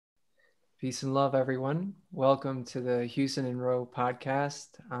Peace and love, everyone. Welcome to the Hewson&Rowe podcast.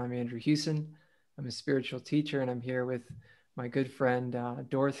 I'm Andrew Hewson. I'm a spiritual teacher, and I'm here with my good friend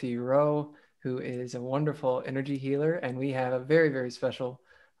Dorothy Rowe, who is a wonderful energy healer. And we have a very, very special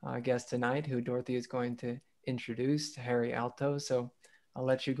guest tonight who Dorothy is going to introduce, Harri Aalto. So I'll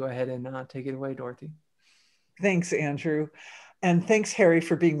let you go ahead and take it away, Dorothy. Thanks, Andrew. And thanks, Harri,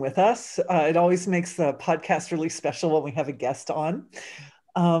 for being with us. It always makes the podcast really special when we have a guest on.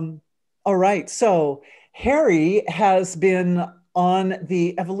 All right. So Harri has been on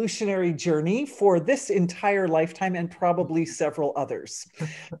the evolutionary journey for this entire lifetime and probably several others,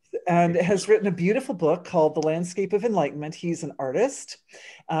 and has written a beautiful book called The Landscape of Enlightenment. He's an artist.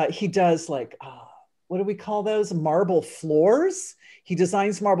 He does what do we call those? Marble floors. He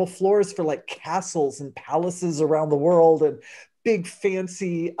designs marble floors for like castles and palaces around the world and big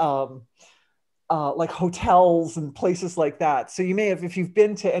fancy like hotels and places like that. So you may have, if you've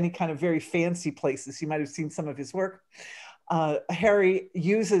been to any kind of very fancy places, you might have seen some of his work. Harri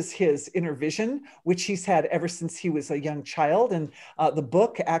uses his inner vision, which he's had ever since he was a young child. And the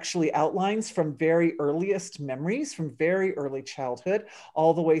book actually outlines from very earliest memories, from very early childhood,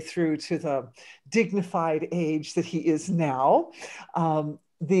 all the way through to the dignified age that he is now.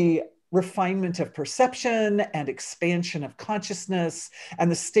 The refinement of perception and expansion of consciousness and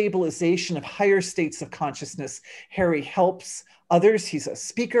the stabilization of higher states of consciousness. Harri helps others. He's a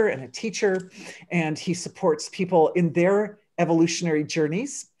speaker and a teacher, and he supports people in their evolutionary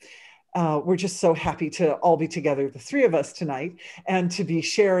journeys. We're just so happy to all be together, the three of us tonight, and to be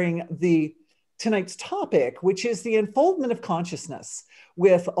sharing tonight's topic, which is the unfoldment of consciousness,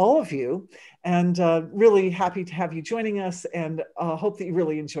 with all of you. And really happy to have you joining us, and hope that you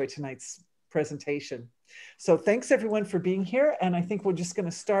really enjoy tonight's presentation. So thanks everyone for being here. And I think we're just going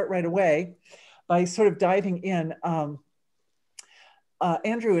to start right away by sort of diving in.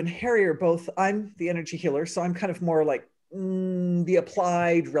 Andrew and Harri are both, I'm the energy healer, so I'm kind of more like the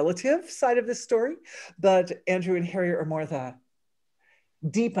applied relative side of this story. But Andrew and Harri are more the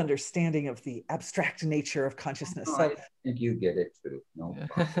deep understanding of the abstract nature of consciousness. Oh, so I think you get it too. No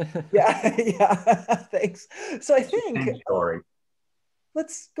problem. Yeah. Thanks. So I think story.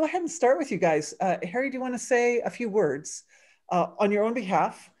 Let's go ahead and start with you guys. Harri, do you want to say a few words on your own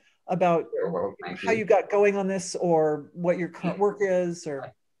behalf about how you got going on this, or what your current work is?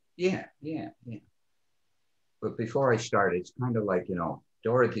 Or yeah. But before I start, it's kind of like,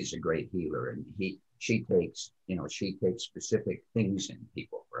 Dorothy's a great healer, and she takes specific things in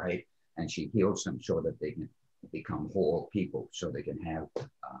people, right? And she heals them so that they can become whole people, so they can have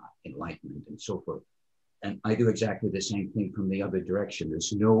enlightenment and so forth. And I do exactly the same thing from the other direction.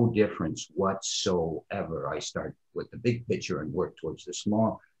 There's no difference whatsoever. I start with the big picture and work towards the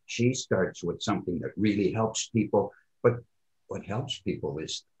small. She starts with something that really helps people. But what helps people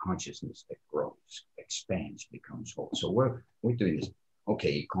is consciousness that grows, expands, becomes whole. So we're doing this.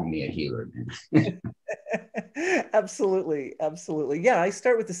 Okay, you call me a healer, man. Absolutely. Yeah, I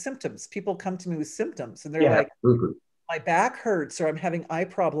start with the symptoms. People come to me with symptoms, and they're like, absolutely. My back hurts, or I'm having eye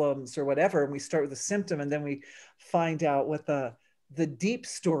problems, or whatever. And we start with a symptom, and then we find out what the deep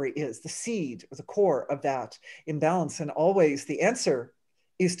story is, the seed or the core of that imbalance. And always the answer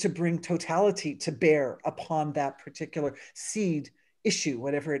is to bring totality to bear upon that particular seed issue,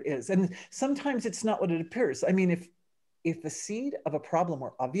 whatever it is. And sometimes it's not what it appears. I mean, if the seed of a problem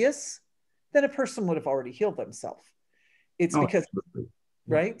were obvious, then a person would have already healed themselves. It's because,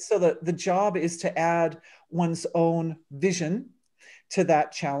 right? So the job is to add one's own vision to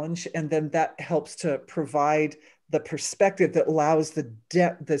that challenge. And then that helps to provide the perspective that allows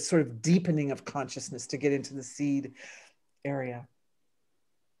the sort of deepening of consciousness to get into the seed area.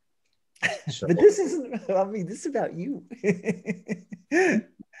 So, but this isn't, I mean, this is about you.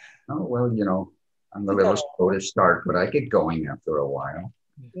 Oh, well, I'm a little slow to start, but I get going after a while.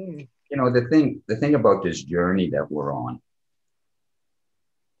 Mm. The thing about this journey that we're on,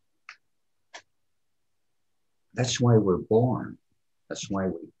 that's why we're born. That's why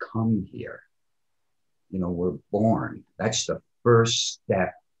we come here. We're born. That's the first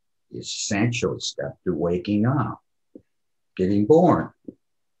step, essential step to waking up, getting born.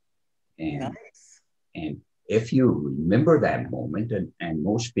 And, nice. And if you remember that moment, and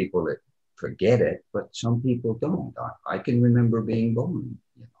most people forget it, but some people don't. I can remember being born,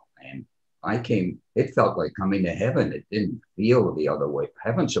 and it felt like coming to heaven. It didn't feel the other way.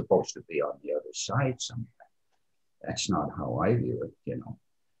 Heaven's supposed to be on the other side somewhere. That's not how I view it,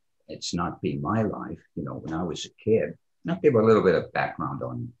 It's not been my life, when I was a kid. And I'll give a little bit of background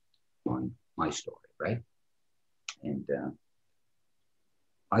on my story, right? And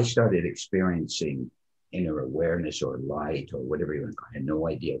I started experiencing inner awareness or light or whatever you want to call it. I had no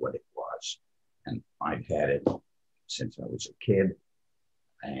idea what it was. I've had it since I was a kid,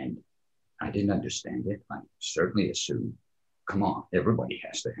 and I didn't understand it. I certainly assumed, come on, everybody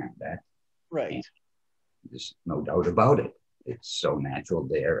has to have that. Right. And there's no doubt about it. It's so natural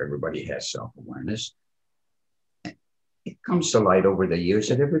there. Everybody has self-awareness. It comes to light over the years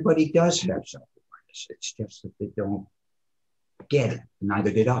that everybody does have self-awareness. It's just that they don't get it.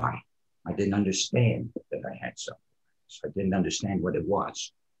 Neither did I. I didn't understand that I had self-awareness. I didn't understand what it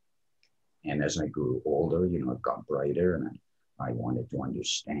was. And as I grew older, you know, it got brighter, and I wanted to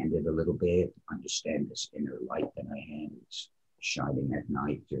understand it a little bit, understand this inner light that I had. It's shining at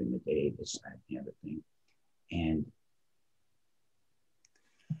night, during the day, this, that, the other thing.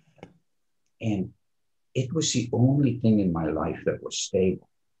 And it was the only thing in my life that was stable.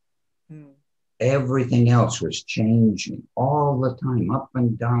 Everything else was changing all the time, up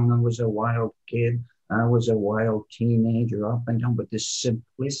and down. I was a wild kid. I was a wild teenager, up and down. But this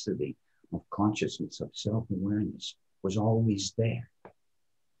simplicity of consciousness, of self-awareness was always there.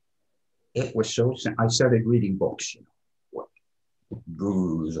 It was so simple. I started reading books, you know, what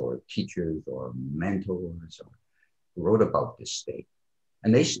gurus or teachers or mentors or wrote about this state.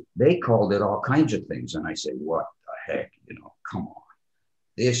 And they called it all kinds of things. And I said, what the heck, you know, come on.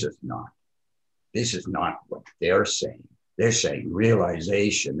 This is not what they're saying. They're saying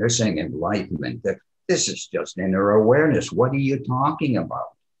realization. They're saying enlightenment. This is just inner awareness. What are you talking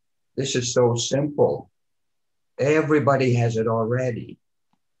about? This is so simple. Everybody has it already.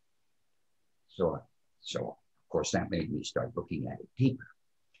 So of course, that made me start looking at it deeper.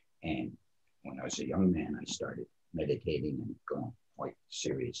 And when I was a young man, I started meditating and going quite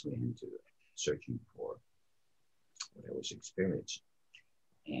seriously into searching for what I was experiencing.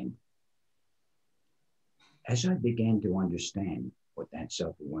 And as I began to understand what that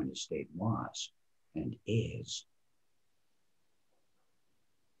self-awareness state was and is,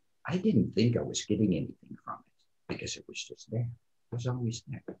 I didn't think I was getting anything from it because it was just there. It was always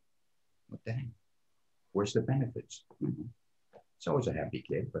there. What the heck? Where's the benefits? So I was a happy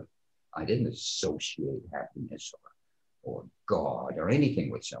kid, but I didn't associate happiness or God or anything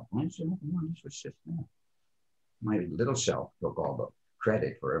with self-awareness. Self-awareness was just there. My little self took all the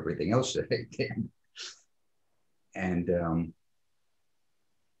credit for everything else that I did. And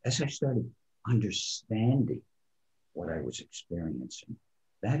as I started understanding what I was experiencing,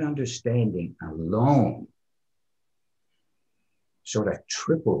 that understanding alone sort of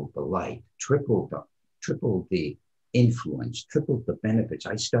tripled the light, tripled the influence, tripled the benefits.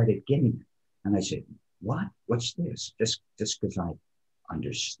 I started getting it. And I said, what? What's this? Just because I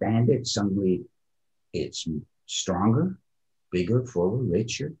understand it, suddenly it's stronger, bigger, fuller,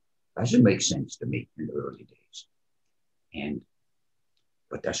 richer. Doesn't make sense to me in the early days.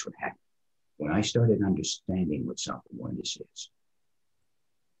 But that's what happened. When I started understanding what self-awareness is,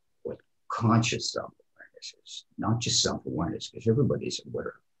 what conscious self-awareness is, not just self-awareness, because everybody's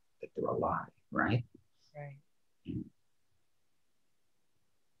aware that they're alive, right? Right. And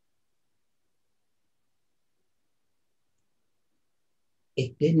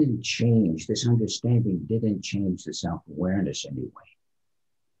it didn't change, this understanding didn't change the self-awareness anyway.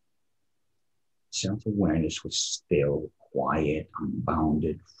 Self-awareness was still quiet,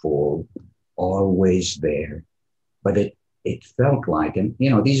 unbounded, full, always there. But it felt like, and you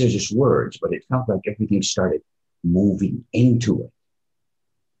know, these are just words, but it felt like everything started moving into it,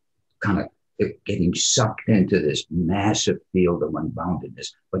 kind of getting sucked into this massive field of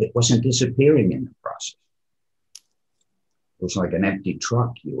unboundedness, but it wasn't disappearing in the process. It was like an empty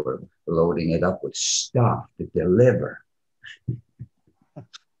truck. You were loading it up with stuff to deliver.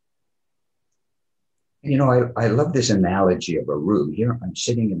 You know, I love this analogy of a room. Here, I'm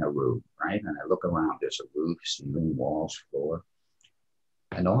sitting in a room, right? And I look around, there's a roof, ceiling, walls, floor.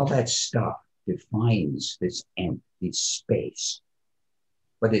 And all that stuff defines this empty space.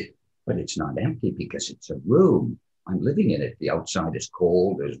 But it's not empty because it's a room. I'm living in it. The outside is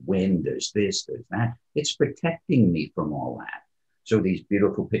cold, there's wind, there's this, there's that. It's protecting me from all that. So these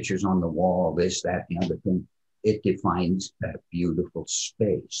beautiful pictures on the wall, this, that, the other thing, it defines that beautiful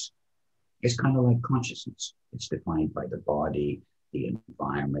space. It's kind of like consciousness. It's defined by the body, the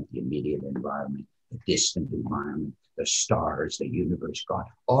environment, the immediate environment, the distant environment, the stars, the universe, God.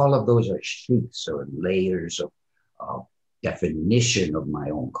 All of those are sheets or layers of definition of my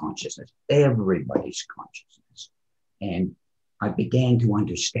own consciousness, everybody's consciousness. And I began to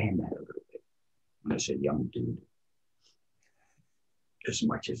understand that a little bit when I was a young dude, as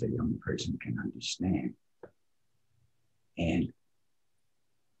much as a young person can understand. And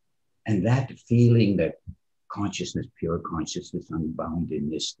that feeling that consciousness, pure consciousness,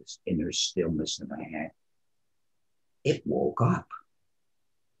 unboundedness, this inner stillness that I had, it woke up.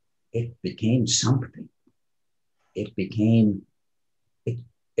 it became something. It became,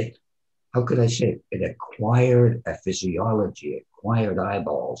 it how could I say it? It acquired a physiology, it acquired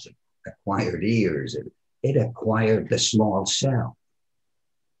eyeballs, it acquired ears, it acquired the small cell.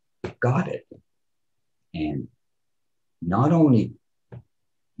 It got it. And not only,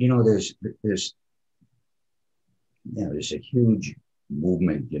 there's there's a huge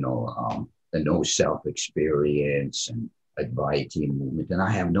movement, the no self experience and Advaita movement, and I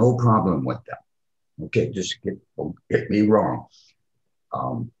have no problem with that. Okay, don't get me wrong.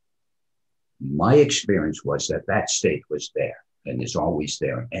 My experience was that state was there and is always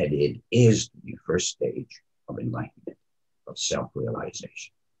there, and it is the first stage of enlightenment, of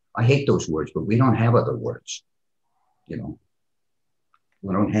self-realization. I hate those words, but we don't have other words. We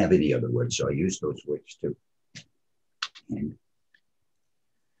don't have any other words, so I use those words too. And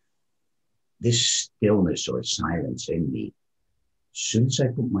this stillness or silence in me, as soon as I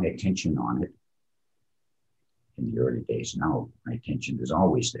put my attention on it, in the early days, now my attention is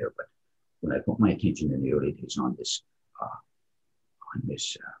always there, but when I put my attention in the early days on this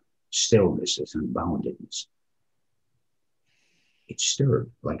stillness, this unboundedness, it stirred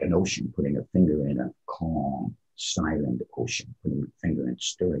like an ocean, putting a finger in a calm, silent ocean, putting a finger in,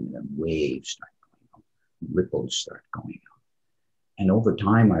 stirring, and then waves start going on, ripples start going on. And over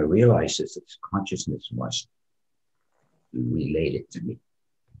time, I realized that this consciousness was related to me.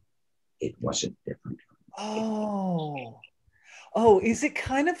 It wasn't different from me. Oh, is it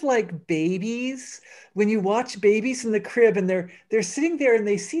kind of like babies when you watch babies in the crib and they're sitting there and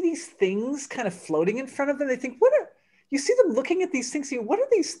they see these things kind of floating in front of them? They think, you see them looking at these things, what are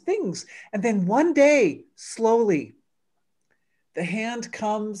these things? And then one day, slowly, the hand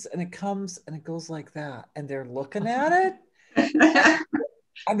comes and it goes like that. And they're looking at it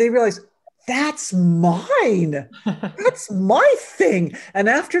and they realize, that's mine. That's my thing. And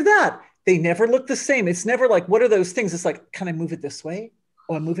after that, they never look the same. It's never like, what are those things? It's like, can I move it this way?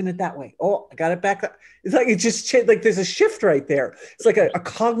 Oh, I'm moving it that way. Oh, I got it back. It's like, it just like there's a shift right there. It's like a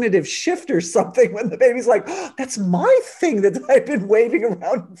cognitive shift or something when the baby's like, oh, that's my thing that I've been waving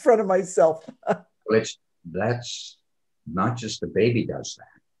around in front of myself. That's not just the baby does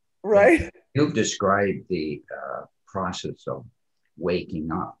that. Right. You've described the process of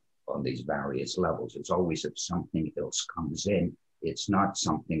waking up on these various levels. It's always if something else comes in. It's not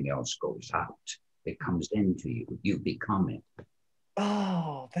something else goes out. It comes into you. You become it.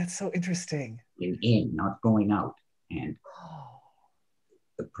 Oh, that's so interesting. In, not going out. And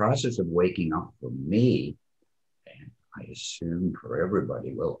the process of waking up for me, and I assume for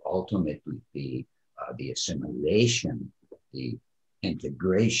everybody, will ultimately be the assimilation, the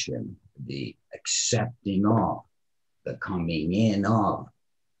integration, the accepting of, the coming in of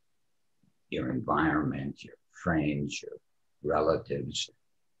your environment, your friends, your relatives,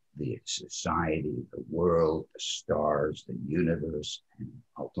 the society, the world, the stars, the universe, and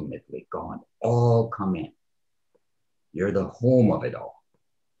ultimately God, all come in. You're the home of it all.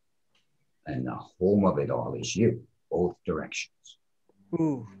 And the home of it all is you, both directions.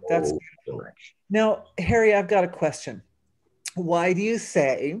 Ooh, that's beautiful. Now, Harri, I've got a question. Why do you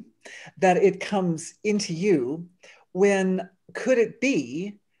say that it comes into you when could it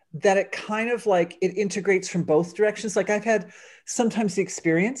be that it kind of like it integrates from both directions? Like I've had sometimes the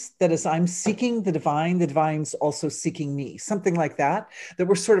experience that as I'm seeking the divine's also seeking me, something like that, that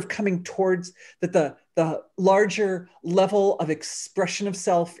we're sort of coming towards that the larger level of expression of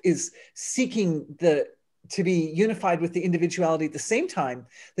self is seeking to be unified with the individuality at the same time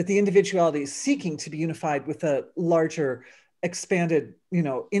that the individuality is seeking to be unified with a larger, expanded,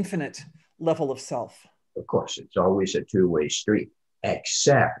 infinite level of self. Of course, it's always a two-way street,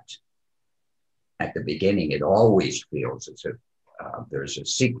 except at the beginning, it always feels as if there's a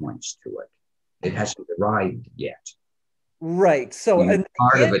sequence to it. It hasn't arrived yet. Right. So and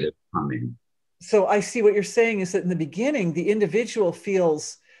part of it is coming. So I see what you're saying is that in the beginning, the individual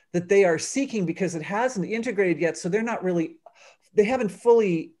feels that they are seeking because it hasn't integrated yet. So they haven't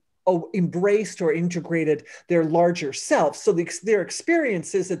fully embraced or integrated their larger self. So their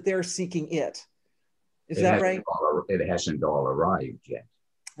experience is that they're seeking it. Is that right? It hasn't all arrived yet.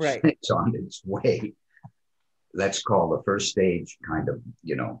 Right. It's on its way. Let's call the first stage kind of,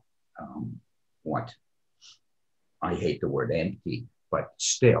 what? I hate the word empty, but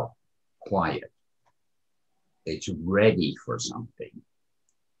still quiet. It's ready for something.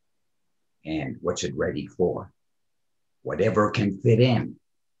 And what's it ready for? Whatever can fit in.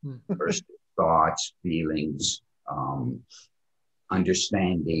 First thoughts, feelings,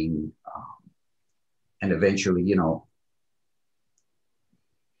 understanding, and eventually,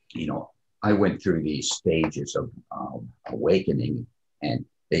 I went through these stages of awakening, and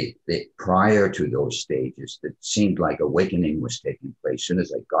they prior to those stages, it seemed like awakening was taking place. As soon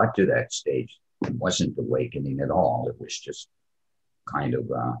as I got to that stage, it wasn't awakening at all. It was just kind of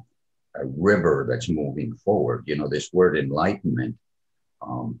a river that's moving forward. You know, this word enlightenment,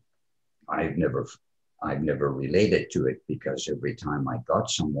 um, I've never related to it, because every time I got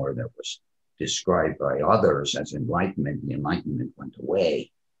somewhere that was described by others as enlightenment, the enlightenment went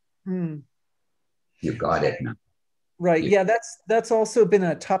away. You got it now. Right. Yeah, that's also been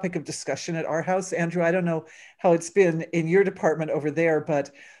a topic of discussion at our house. Andrew, I don't know how it's been in your department over there,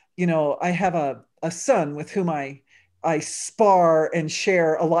 but you know, I have a son with whom I spar and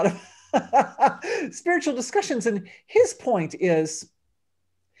share a lot of spiritual discussions. And his point is,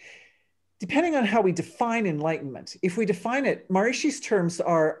 depending on how we define enlightenment, if we define it, Maharishi's terms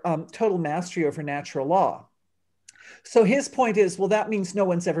are total mastery over natural law. So his point is, well, that means no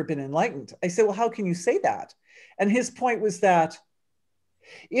one's ever been enlightened. I say, well, how can you say that? And his point was that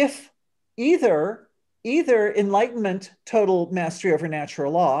if either enlightenment, total mastery over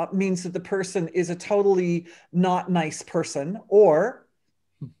natural law, means that the person is a totally not nice person, or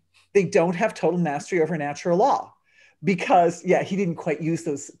they don't have total mastery over natural law. Because, yeah, he didn't quite use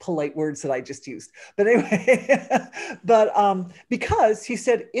those polite words that I just used. But anyway, because he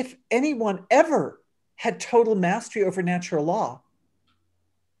said, if anyone ever had total mastery over natural law,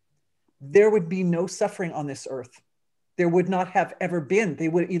 there would be no suffering on this earth. There would not have ever been. They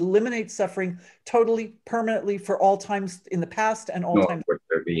would eliminate suffering totally, permanently, for all times in the past and all times. Nor would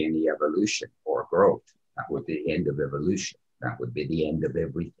there be any evolution or growth. That would be the end of evolution. That would be the end of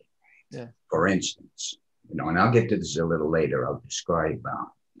everything. Yeah. For instance, you know, and I'll get to this a little later. I'll describe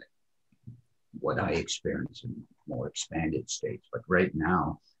what I experience in more expanded states. But right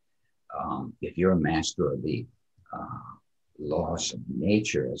now, if you're a master of the laws of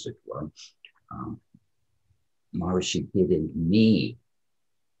nature, as it were, Maharishi didn't mean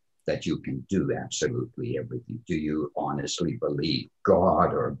that you can do absolutely everything. Do you honestly believe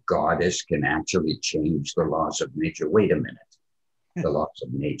God or goddess can actually change the laws of nature? Wait a minute. The laws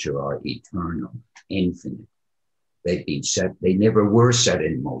of nature are eternal, infinite. They've been set, they never were set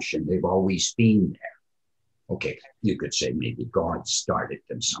in motion. They've always been there. Okay, you could say maybe God started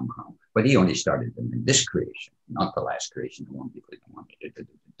them somehow, but he only started them in this creation, not the last creation, the one before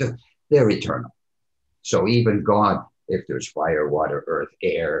the one. They're eternal. So even God, if there's fire, water, earth,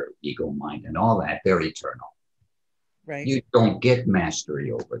 air, ego, mind, and all that, they're eternal. Right. You don't get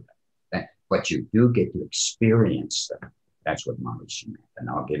mastery over them, but you do get to experience them. That's what Maharishi meant, and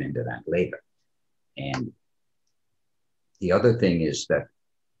I'll get into that later. And the other thing is that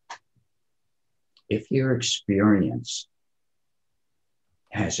if your experience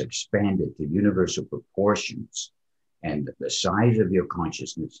has expanded to universal proportions, and the size of your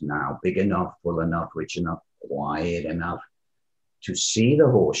consciousness now big enough, full enough, rich enough, quiet enough to see the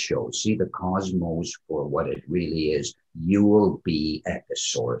whole show, see the cosmos for what it really is, you will be at the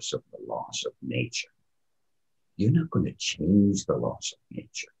source of the laws of nature. You're not going to change the laws of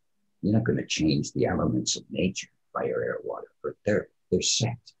nature. You're not going to change the elements of nature, fire, air, water, earth. They're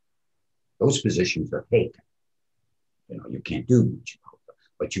set. Those positions are taken. You know, you can't do much about them,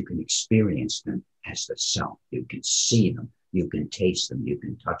 but you can experience them as the self. You can see them. You can taste them. You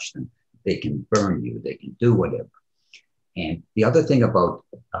can touch them. They can burn you. They can do whatever. And the other thing about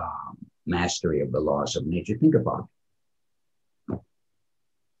mastery of the laws of nature, think about it.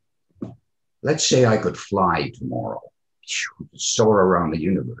 Let's say I could fly tomorrow, soar around the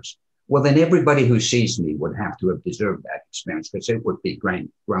universe. Well, then everybody who sees me would have to have deserved that experience, because it would be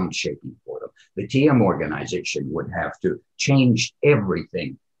ground shaking for them. The TM organization would have to change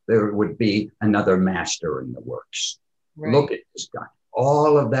everything. There would be another master in the works. Right. Look at this guy.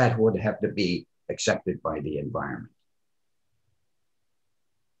 All of that would have to be accepted by the environment.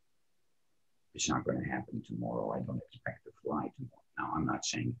 It's not going to happen tomorrow. I don't expect to fly tomorrow. Now, I'm not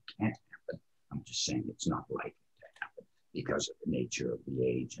saying it can't happen. I'm just saying it's not likely to happen because of the nature of the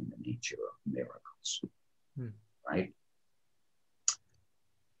age and the nature of miracles. Right?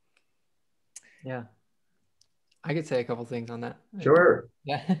 Yeah. I could say a couple things on that. Sure.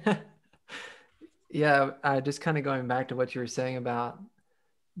 Yeah. Yeah. Just kind of going back to what you were saying about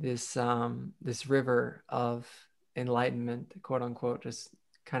this, this river of enlightenment, quote unquote, just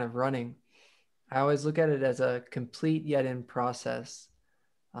kind of running. I always look at it as a complete yet in process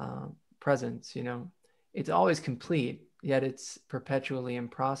presence. You know, it's always complete, yet it's perpetually in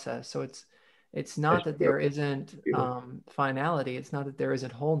process. So it's not that there isn't finality. It's not that there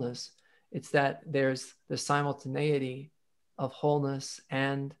isn't wholeness. It's that there's the simultaneity of wholeness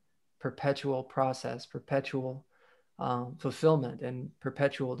and perpetual process, perpetual fulfillment, and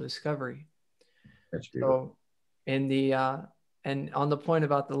perpetual discovery. That's beautiful. So in the And on the point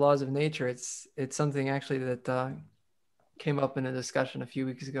about the laws of nature, it's something actually that came up in a discussion a few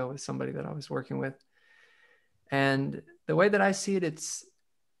weeks ago with somebody that I was working with. And the way that I see it,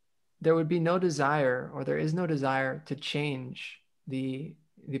 there would be no desire, or there is no desire to change the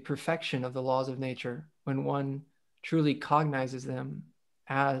perfection of the laws of nature when one truly cognizes them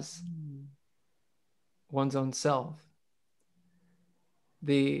as one's own self.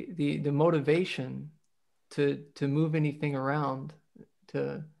 The motivation to move anything around,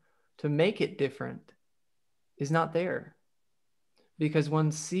 to make it different, is not there, because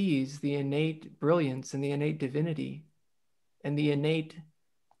one sees the innate brilliance and the innate divinity and the innate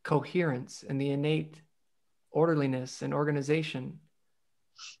coherence and the innate orderliness and organization,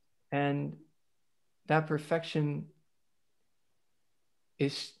 and that perfection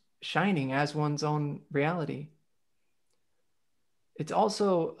is shining as one's own reality. It's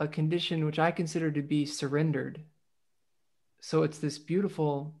also a condition which I consider to be surrendered. So it's this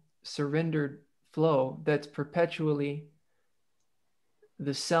beautiful surrendered flow that's perpetually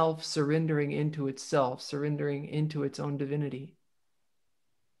the self surrendering into itself, surrendering into its own divinity.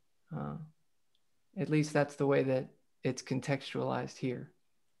 At least that's the way that it's contextualized here.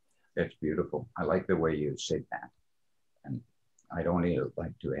 That's beautiful. I like the way you said that. And I'd only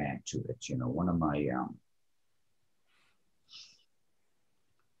like to add to it, you know, one of my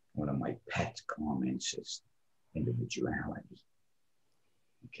pet comments is individuality,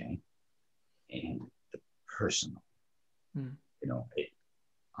 okay, and the personal. You know,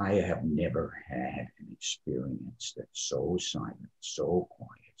 I have never had an experience that's so silent, so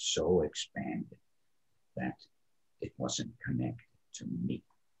quiet, so expanded that it wasn't connected to me.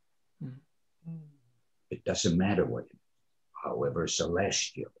 It doesn't matter what it is, however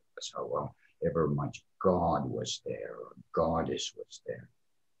celestial it was, however much God was there or Goddess was there.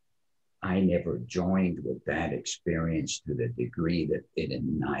 I never joined with that experience to the degree that it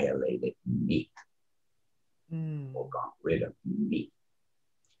annihilated me or got rid of me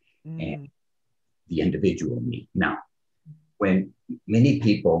and the individual me. Now, when many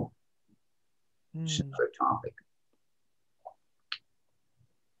people, similar topic,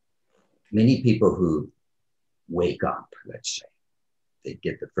 many people who wake up, let's say, they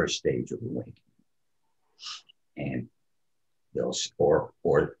get the first stage of awakening, and they'll, or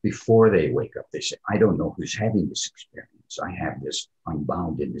before they wake up, they say, I don't know who's having this experience. I have this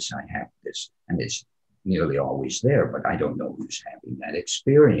unboundedness, I have this, and it's nearly always there, but I don't know who's having that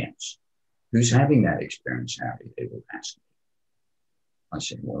experience. Who's having that experience, Harry? They will ask me. I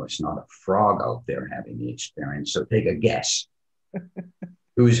say, well, it's not a frog out there having the experience, so take a guess.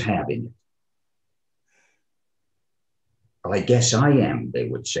 Who's having it? Well, I guess I am, they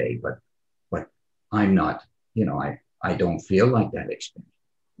would say, but I'm not, you know, I don't feel like that experience.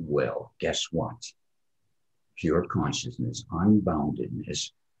 Well, guess what? Pure consciousness,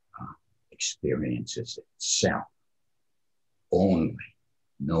 unboundedness, experiences itself only.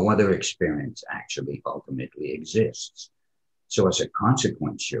 No other experience actually ultimately exists. So as a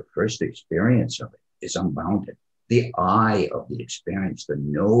consequence, your first experience of it is unbounded. The I of the experience, the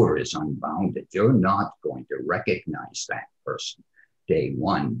knower, is unbounded. You're not going to recognize that person day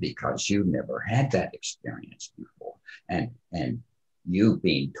one because you never had that experience before. And you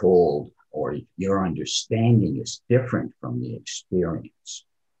being told or your understanding is different from the experience.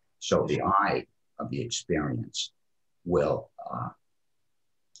 So the I of the experience will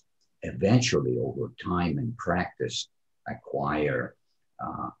eventually, over time and practice, acquire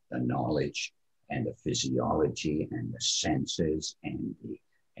the knowledge and the physiology and the senses and the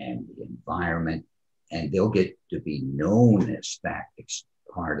environment, and they'll get to be known as that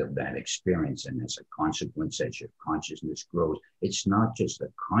part of that experience. And as a consequence, as your consciousness grows, it's not just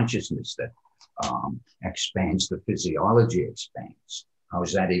the consciousness that expands, the physiology expands. How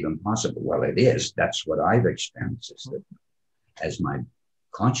is that even possible? Well, it is. That's what I've experienced, is that as my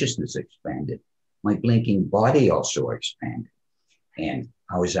consciousness expanded, my blinking body also expanded. And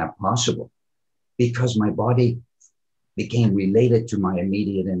how is that possible? Because my body became related to my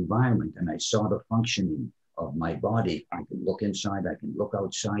immediate environment, and I saw the functioning of my body. I can look inside, I can look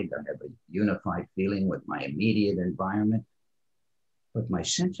outside, I have a unified feeling with my immediate environment. But my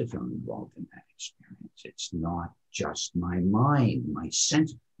senses are involved in that experience. It's not just my mind. My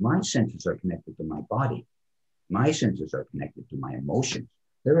senses are connected to my body. My senses are connected to my emotions.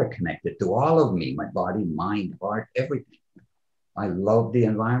 They're connected to all of me, my body, mind, heart, everything. I love the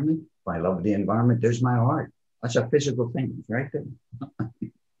environment. If I love the environment, there's my heart. That's a physical thing, it's right there.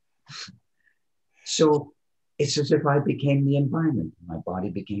 So it's as if I became the environment. My body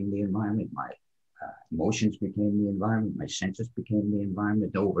became the environment. My emotions became the environment. My senses became the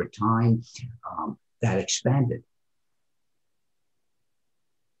environment. Over time, that expanded.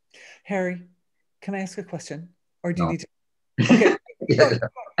 Harri, can I ask a question? Or do you No. need to? Okay. Yeah.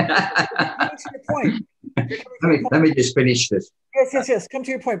 Come to your point. Let me just finish this. Yes. Come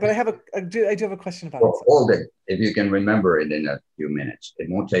to your point. But I do have a question about it. So. Hold it. If you can remember it in a few minutes, it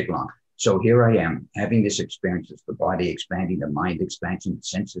won't take long. So here I am having this experience, the body expanding, the mind expanding, the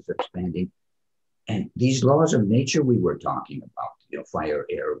senses expanding. And these laws of nature we were talking about, you know, fire,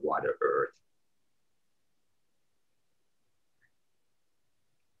 air, water, earth,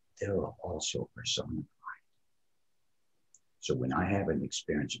 they're also personified. So when I have an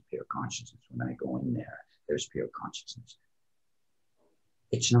experience of pure consciousness, when I go in there, there's pure consciousness.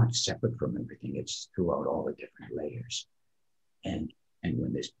 It's not separate from everything. It's throughout all the different layers. And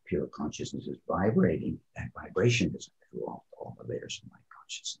when this pure consciousness is vibrating, that vibration is throughout all the layers of my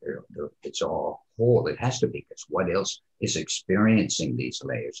consciousness. It's all whole. It has to be, because what else is experiencing these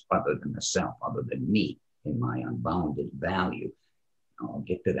layers other than the self, other than me in my unbounded value? I'll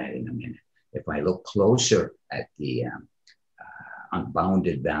get to that in a minute. If I look closer at the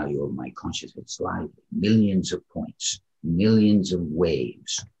unbounded value of my consciousness, it's like millions of points, millions of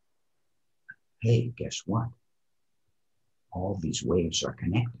waves. Hey, guess what? All these waves are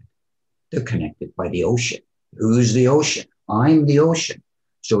connected. They're connected by the ocean. Who's the ocean? I'm the ocean.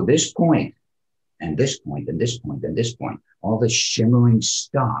 So this point, and this point, and this point, and this point, all the shimmering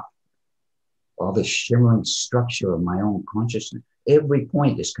stuff, all the shimmering structure of my own consciousness, every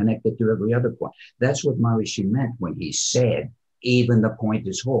point is connected to every other point. That's what Maharishi meant when he said, even the point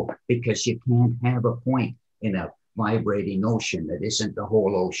is whole, because you can't have a point in a vibrating ocean that isn't the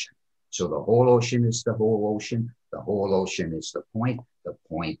whole ocean. So the whole ocean is the whole ocean. The whole ocean is the point. The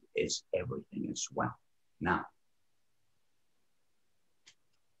point is everything as well. Now,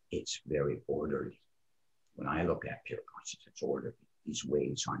 it's very orderly. When I look at pure consciousness, it's orderly. These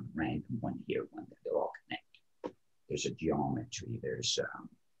waves aren't random, one here, one there. They're all connected. There's a geometry. There's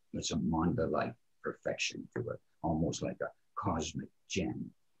a manda-like perfection to it, almost like a cosmic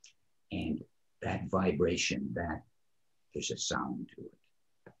gem. And that vibration, that there's a sound to it.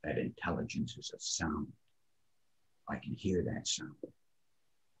 That intelligence is a sound. I can hear that sound.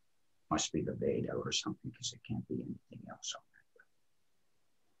 Must be the Veda or something, because it can't be anything else on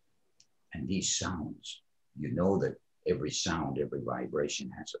that. And these sounds, you know that every sound, every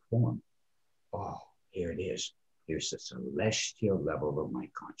vibration has a form. Oh, here it is. Here's the celestial level of my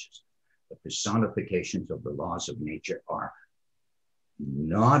consciousness. The personifications of the laws of nature are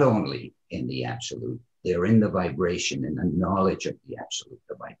not only in the absolute, they're in the vibration and the knowledge of the absolute,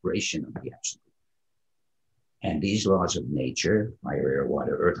 the vibration of the absolute. And these laws of nature, fire, air,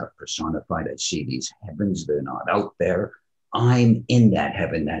 water, earth, are personified. I see these heavens, they're not out there. I'm in that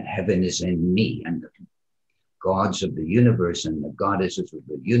heaven. That heaven is in me. And the gods of the universe and the goddesses of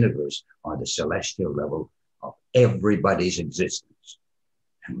the universe are the celestial level of everybody's existence.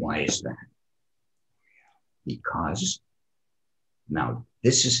 And why is that? Because now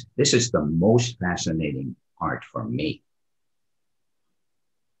this is the most fascinating part for me.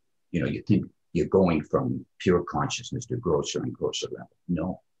 You know, you think you're going from pure consciousness to grosser and grosser level.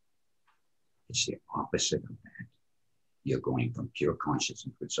 No, it's the opposite of that. You're going from pure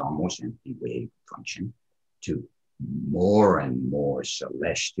consciousness, which is almost empty wave function, to more and more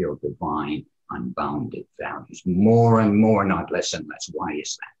celestial, divine, unbounded values. More and more, not less and less. Why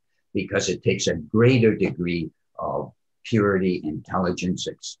is that? Because it takes a greater degree of purity, intelligence,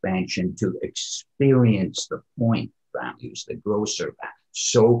 expansion to experience the point values, the grosser values,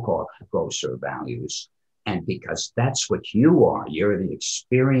 so-called grosser values. And because that's what you are, you're the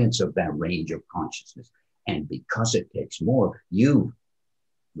experience of that range of consciousness. And because it takes more, you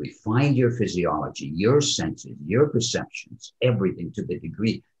refine your physiology, your senses, your perceptions, everything to the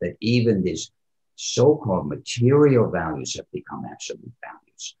degree that even these so-called material values have become absolute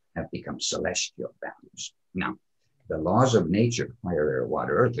values, have become celestial values. Now, the laws of nature, fire, air,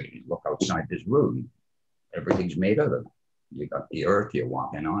 water, earth, you look outside this room, everything's made out of it. You got the earth, you're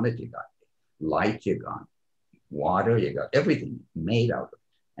walking on it, you got light, you got water, you got everything made out of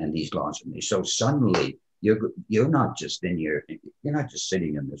it. And these laws of nature. So suddenly you're not just you're not just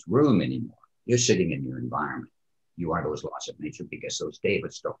sitting in this room anymore. You're sitting in your environment. You are those laws of nature because those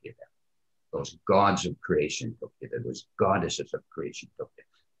Devas took you there. Those gods of creation took you there. Those goddesses of creation took you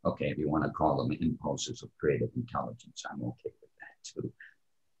there. Okay, if you want to call them impulses of creative intelligence, I'm okay with that too.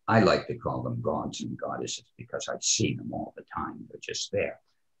 I like to call them gods and goddesses because I see them all the time. They're just there.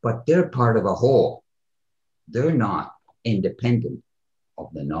 But they're part of a whole. They're not independent of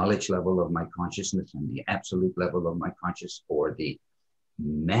the knowledge level of my consciousness and the absolute level of my consciousness or the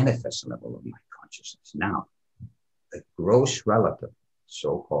manifest level of my consciousness. Now, the gross relative,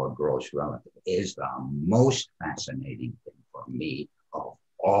 so-called gross relative, is the most fascinating thing for me of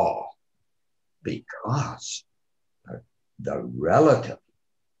all. because the relative,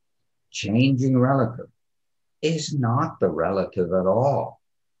 changing relative, is not the relative at all.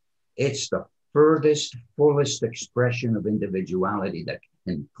 It's the furthest, fullest expression of individuality that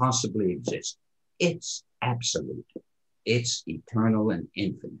can possibly exist. It's absolute. It's eternal and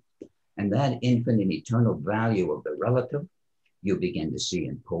infinite. And that infinite, eternal value of the relative, you begin to see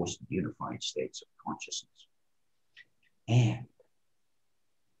in post-unified states of consciousness. And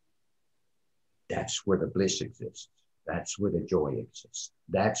that's where the bliss exists. That's where the joy exists.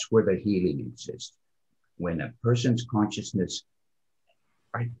 That's where the healing exists. When a person's consciousness,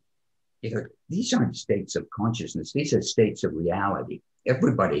 right, these aren't states of consciousness. These are states of reality.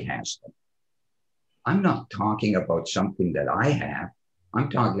 Everybody has them. I'm not talking about something that I have.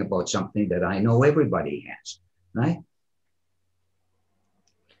 I'm talking about something that I know everybody has, right?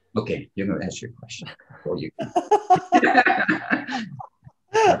 Okay, you're going to ask your question. Or you can.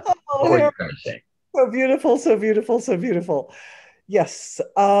 What were you going to say? So beautiful, so beautiful, so beautiful. Yes.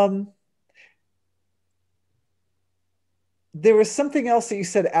 There was something else that you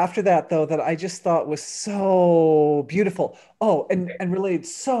said after that, though, that I just thought was so beautiful. Oh, and related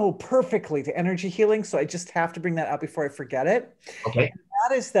so perfectly to energy healing. So I just have to bring that out before I forget it. Okay. And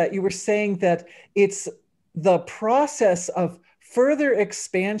that is that you were saying that it's the process of further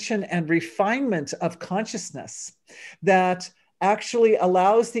expansion and refinement of consciousness that actually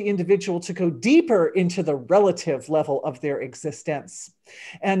allows the individual to go deeper into the relative level of their existence.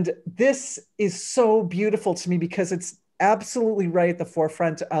 And this is so beautiful to me because it's absolutely right at the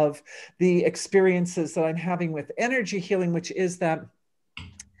forefront of the experiences that I'm having with energy healing, which is that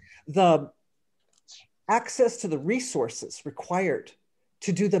the access to the resources required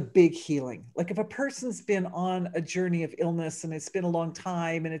to do the big healing. Like if a person's been on a journey of illness and it's been a long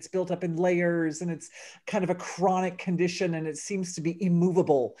time and it's built up in layers and it's kind of a chronic condition and it seems to be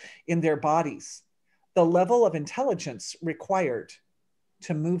immovable in their bodies, the level of intelligence required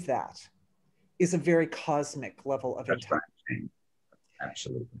to move that is a very cosmic level of intelligence.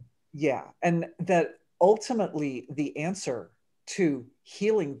 Absolutely. Yeah. And that ultimately the answer to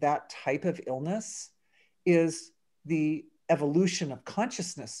healing that type of illness is the evolution of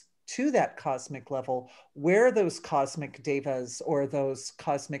consciousness to that cosmic level where those cosmic devas or those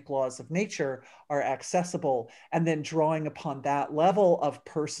cosmic laws of nature are accessible, and then drawing upon that level of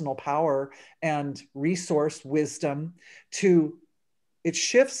personal power and resource wisdom to it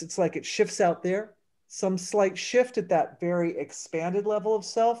shifts. It's like it shifts out there. Some slight shift at that very expanded level of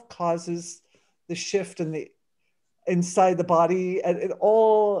self causes the shift in the inside the body, and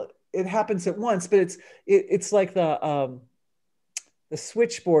it happens at once. But it's like the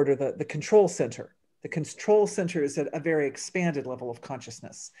switchboard or the control center. The control center is at a very expanded level of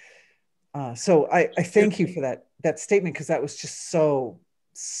consciousness. So I thank you for that statement, because that was just so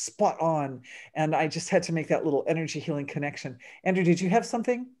spot on. And I just had to make that little energy healing connection. Andrew, did you have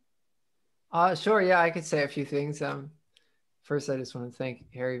something? Sure. Yeah, I could say a few things. First, I just want to thank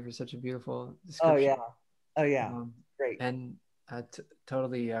Harry for such a beautiful description. Oh yeah. Great. And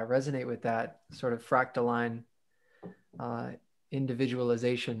totally resonate with that sort of fractaline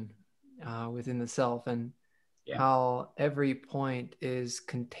individualization within the self, and how every point is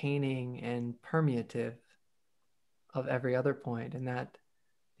containing and permeative of every other point, and that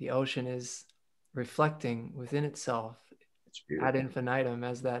the ocean is reflecting within itself ad infinitum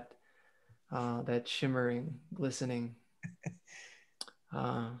as that shimmering, glistening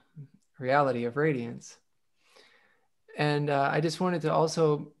reality of radiance. And I just wanted to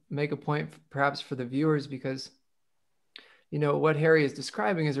also make a point, perhaps for the viewers, because what Harry is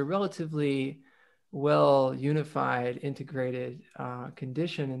describing is a relatively well unified, integrated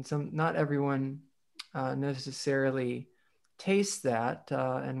condition, and not everyone necessarily tastes that.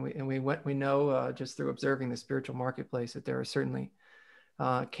 And we know just through observing the spiritual marketplace that there are certainly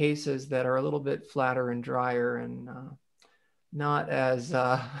cases that are a little bit flatter and drier and not as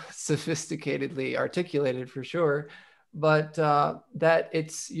sophisticatedly articulated, for sure. But that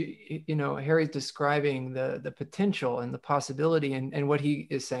it's, Harry's describing the potential and the possibility, and what he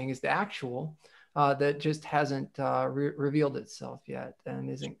is saying is the actual that just hasn't revealed itself yet and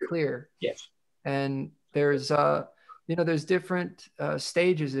isn't clear. Yes. And there's different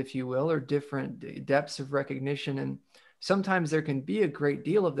stages, if you will, or different depths of recognition. And sometimes there can be a great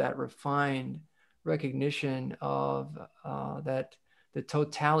deal of that refined recognition of that the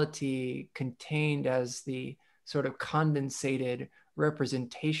totality contained as the sort of condensated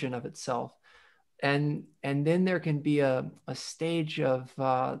representation of itself. And then there can be a stage of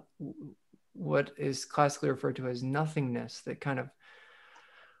what is classically referred to as nothingness, that kind of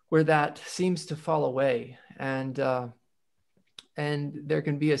where that seems to fall away. And and there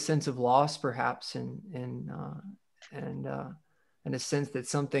can be a sense of loss, perhaps, and a sense that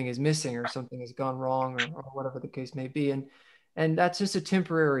something is missing or something has gone wrong, or whatever the case may be, and that's just a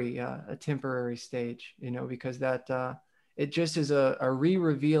temporary stage, because that it just is a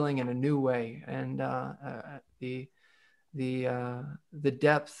re-revealing in a new way, and the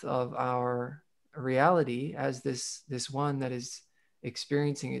depth of our reality as this one that is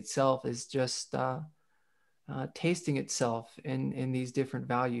experiencing itself is just tasting itself in these different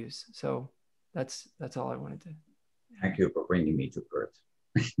values. So that's all I wanted to. Thank you for bringing me to earth.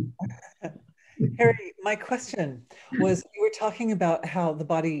 Harri, my question was, you were talking about how the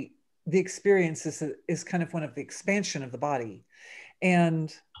body, the experience is kind of one of the expansion of the body.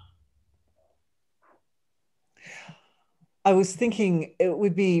 And I was thinking it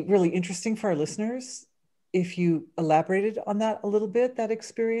would be really interesting for our listeners if you elaborated on that a little bit, that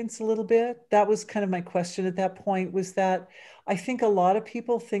experience a little bit. That was kind of my question at that point, was that I think a lot of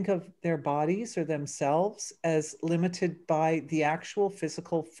people think of their bodies or themselves as limited by the actual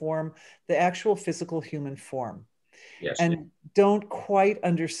physical form, the actual physical human form. Yes. And don't quite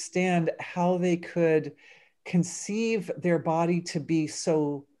understand how they could conceive their body to be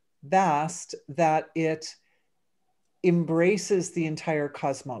so vast that it embraces the entire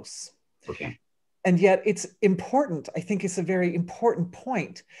cosmos. Okay. And yet it's important. I think it's a very important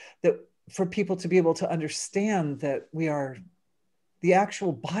point that for people to be able to understand that we are the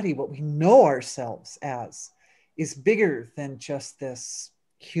actual body, what we know ourselves as, is bigger than just this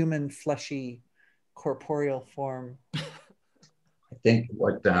human, fleshy, corporeal form. I think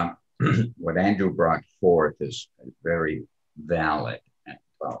what what Andrew brought forth is very valid. And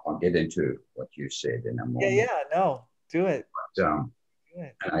I'll get into what you said in a moment. Yeah, no, do it. But,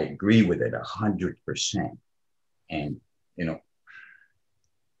 and I agree with it 100%. And,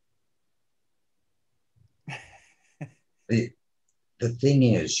 the thing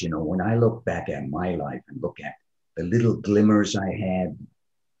is, when I look back at my life and look at the little glimmers I had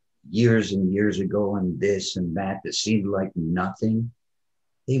years and years ago and this and that seemed like nothing,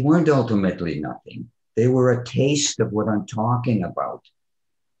 they weren't ultimately nothing. They were a taste of what I'm talking about.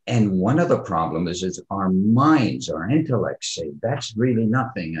 And one of the problems is our minds, our intellects say, that's really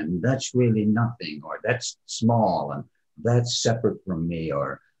nothing, and that's really nothing, or that's small, and that's separate from me,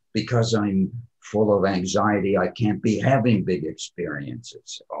 or because I'm full of anxiety, I can't be having big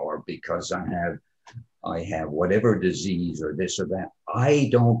experiences, or because I have whatever disease or this or that. I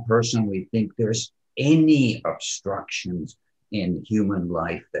don't personally think there's any obstructions in human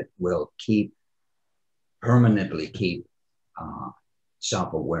life that will permanently keep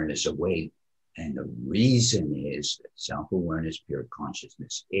self-awareness away. And the reason is that self-awareness, pure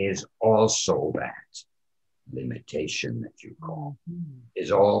consciousness, is also that limitation that you call,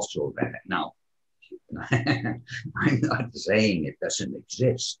 is also that. Now, I'm not saying it doesn't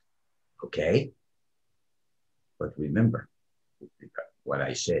exist, okay? But remember what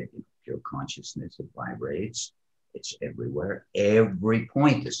I said, pure consciousness, it vibrates, it's everywhere. Every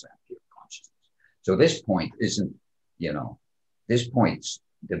point is that pure consciousness. So this point isn't, this point's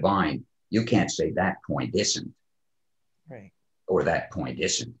divine. You can't say that point isn't. Right. Or that point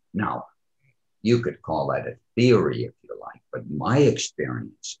isn't. Now, you could call that a theory if you like, but my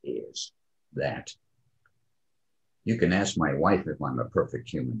experience is that you can ask my wife if I'm a perfect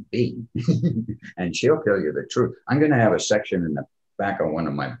human being, and she'll tell you the truth. I'm going to have a section in the back of one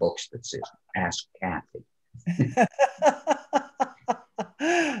of my books that says, Ask Kathy.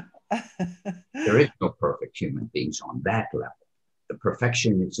 There is no perfect human beings on that level. The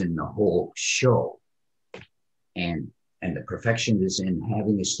perfection is in the whole show. And the perfection is in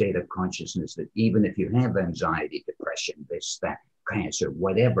having a state of consciousness that even if you have anxiety, depression, this, that, cancer,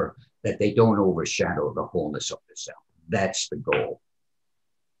 whatever, that they don't overshadow the wholeness of the self. That's the goal.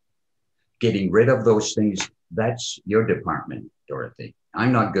 Getting rid of those things, that's your department, Dorothy.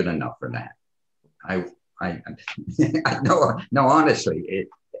 I'm not good enough for that. I no, honestly,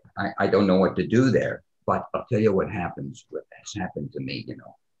 I don't know what to do there, but I'll tell you what happens, what has happened to me,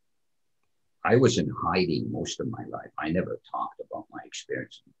 I was in hiding most of my life. I never talked about my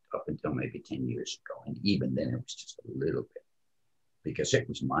experience up until maybe 10 years ago. And even then it was just a little bit because it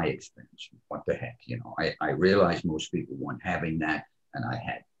was my experience. What the heck, I realized most people weren't having that. And I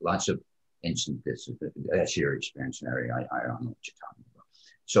had lots of instances. That's your experience, Harri. I don't know what you're talking about.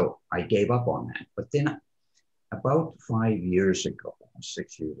 So I gave up on that. But then about 5 years ago,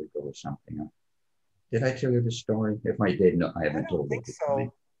 6 years ago or something, did I tell you the story? If I did, no, I haven't told it.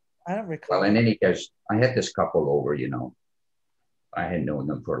 So. I don't recall. Well, in any case, I had this couple over, I had known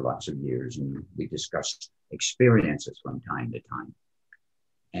them for lots of years, and we discussed experiences from time to time.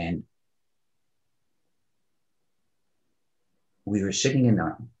 And we were sitting in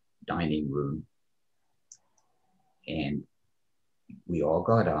the dining room, and we all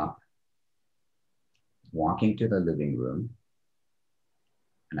got up, walking to the living room,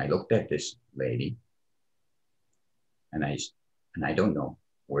 and I looked at this lady, and I don't know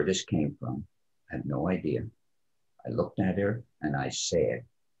where this came from. I had no idea. I looked at her and I said,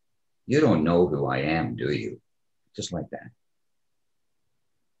 "You don't know who I am, do you?" Just like that.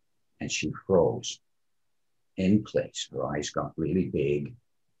 And she froze in place. Her eyes got really big.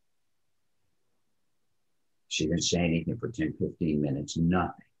 She didn't say anything for 10, 15 minutes,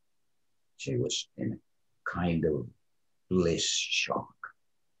 nothing. She was in a kind of bliss shock,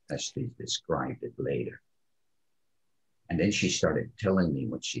 as they described it later. And then she started telling me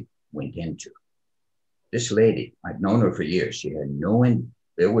what she went into. This lady, I've known her for years. She had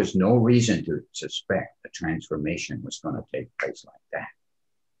there was no reason to suspect a transformation was going to take place like that.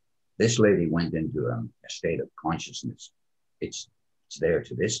 This lady went into a state of consciousness. It's there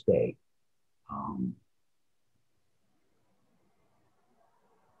to this day.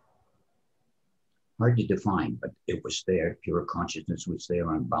 Hard to define, but it was there. Pure consciousness was there,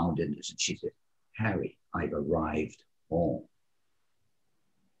 unboundedness. And she said, "Harry, I've arrived home.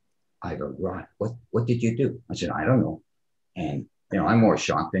 I've arrived. What did you do?" I said, "I don't know." And, I'm more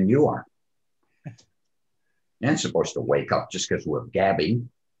shocked than you are. You're not supposed to wake up just because we're gabbing.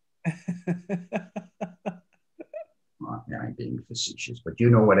 I'm being facetious, but you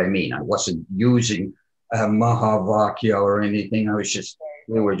know what I mean. I wasn't using a Mahavakya or anything.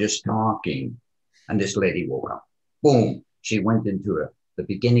 We were just talking. And this lady woke up. Boom. She went into the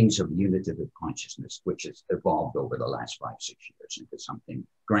beginnings of unitive consciousness, which has evolved over the last 5, 6 years into something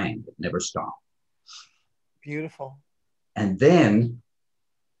grand that never stopped. Beautiful. And then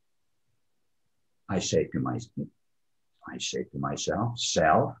I say to myself,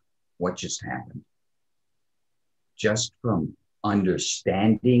 self, what just happened? Just from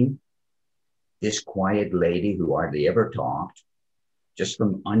understanding this quiet lady who hardly ever talked, just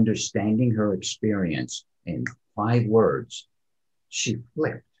from understanding her experience in 5 words, she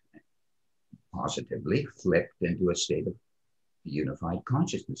positively flipped into a state of unified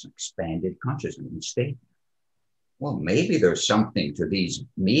consciousness, expanded consciousness, and stayed. Well, maybe there's something to these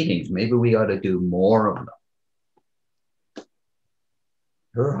meetings. Maybe we ought to do more of them.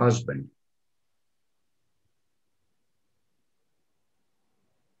 Her husband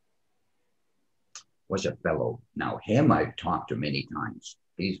was a fellow. Now, him I've talked to many times.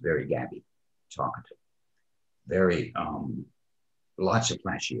 He's very gabby, talkative, very, lots of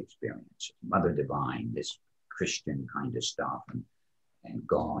flashy experience. Mother Divine, this Christian kind of stuff, and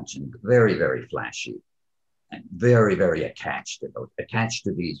gods, and very, very flashy, and very, very attached to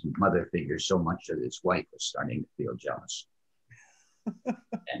these mother figures so much that his wife was starting to feel jealous.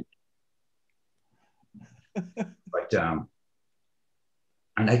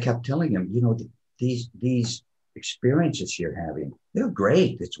 And I kept telling him, these experiences you're having, they're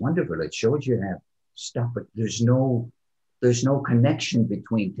great. It's wonderful. It shows you have stuff, but there's no connection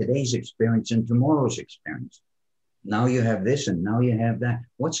between today's experience and tomorrow's experience. Now you have this and now you have that.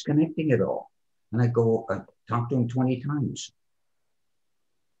 What's connecting it all? And I talk to him 20 times.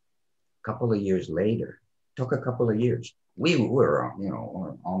 A couple of years later, took a couple of years. We were,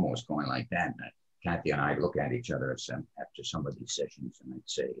 almost going like that. And Kathy and I look at each other after some of these sessions, and I'd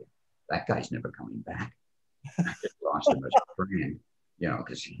say, "That guy's never coming back." I just lost him as a friend,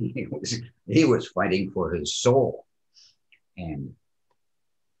 because he was fighting for his soul. And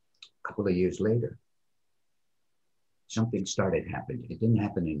a couple of years later, something started happening. It didn't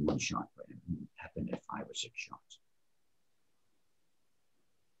happen in one shot, but it happened in 5 or 6 shots.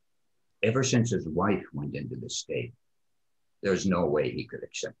 Ever since his wife went into this state, there's no way he could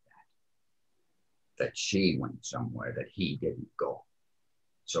accept that she went somewhere that he didn't go.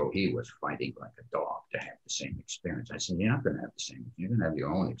 So he was fighting like a dog to have the same experience. I said, "You're not going to have the same. You're going to have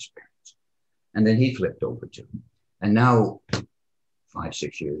your own experience." And then he flipped over to him. And now, 5,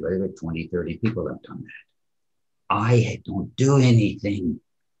 6 years later, 20, 30 people have done that. I don't do anything.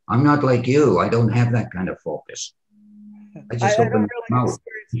 I'm not like you. I don't have that kind of focus. I just open my mouth.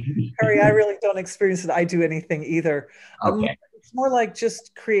 Harri, I really don't experience that I do anything either. Okay. It's more like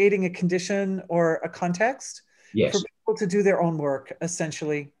just creating a condition or a context for people to do their own work,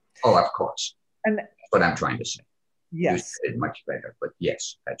 essentially. Oh, of course. And that's what I'm trying to say. Yes. You said it much better, but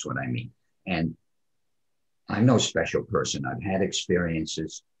yes, that's what I mean. And I'm no special person. I've had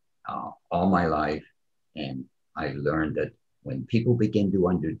experiences all my life, and I learned that when people begin to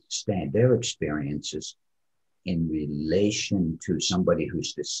understand their experiences in relation to somebody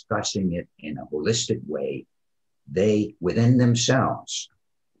who's discussing it in a holistic way, they, within themselves,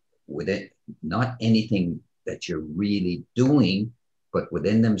 with it, not anything that you're really doing, but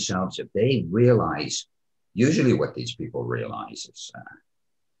within themselves, if they realize, usually what these people realize is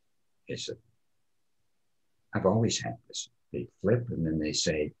that I've always had this. They flip and then they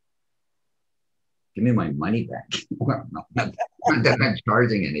say, give me my money back. Well, not that I'm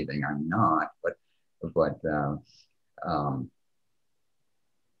charging anything, I'm not, but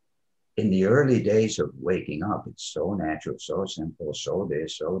in the early days of waking up, it's so natural, so simple, so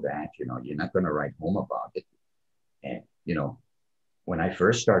this, so that, you're not going to write home about it. And, when I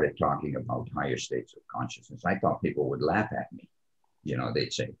first started talking about higher states of consciousness, I thought people would laugh at me.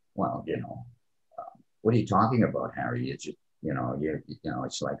 They'd say, well, what are you talking about, Harry? It's just,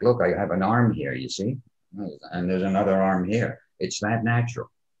 it's like, look, I have an arm here, you see, and there's another arm here. It's that natural.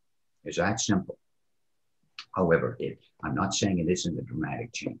 It's that simple. However, I'm not saying it isn't a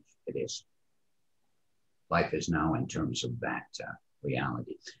dramatic change. It is. Life is now in terms of that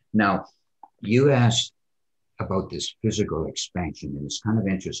reality. Now, you asked about this physical expansion, and it's kind of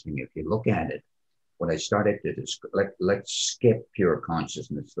interesting. If you look at it, what I started to describe, let's skip pure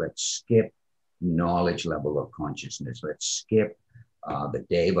consciousness. Let's skip knowledge level of consciousness. Let's skip the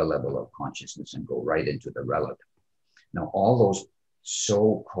deva level of consciousness and go right into the relative. Now, all those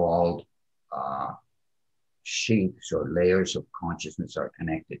so-called sheaths or layers of consciousness are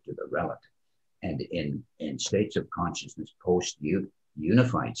connected to the relative. And in states of consciousness,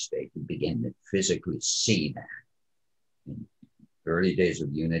 post-unified state, you begin to physically see that. In early days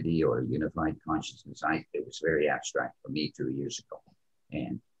of unity or unified consciousness, it was very abstract for me 2 years ago.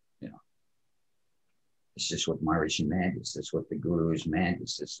 And, is this what Maharishi meant? Is this what the gurus meant?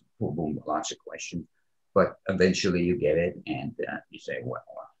 Is this, boom, boom, lots of questions. But eventually you get it and you say, well,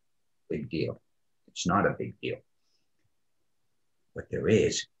 big deal. It's not a big deal. What there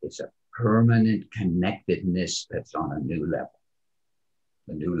is a permanent connectedness that's on a new level.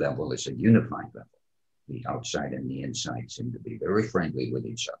 The new level is a unified level. The outside and the inside seem to be very friendly with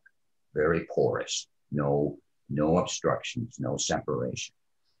each other, very porous, no obstructions, no separation.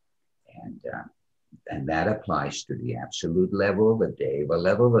 And that applies to the absolute level, the deva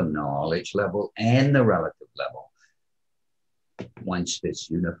level, the knowledge level, and the relative level. Once this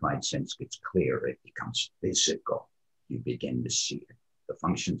unified sense gets clear, it becomes physical. You begin to see it. The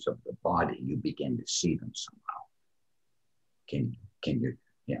functions of the body, you begin to see them somehow. Can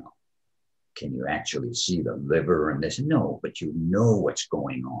you actually see the liver and this? No, but you know what's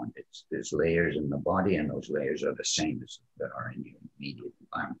going on. There's layers in the body, and those layers are the same as that are in your immediate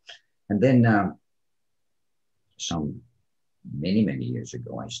environment. And then some many years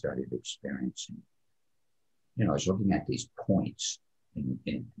ago, I started experiencing. I was looking at these points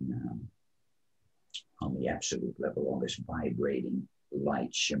on the absolute level, all this vibrating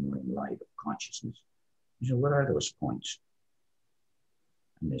light, shimmering light of consciousness. So what are those points?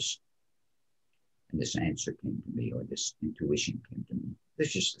 And this answer came to me, or this intuition came to me. They're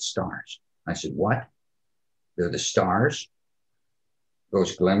just the stars. I said, what? They're the stars?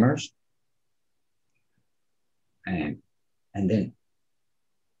 Those glimmers? And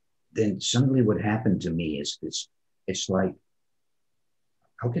then suddenly what happened to me is this, it's like,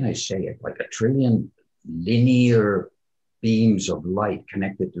 how can I say it? Like a trillion linear beams of light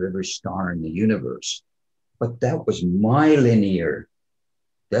connected to every star in the universe. But that was my linear,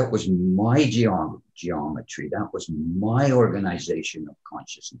 that was my geometry, that was my organization of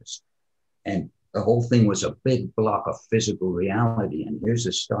consciousness. And the whole thing was a big block of physical reality. And here's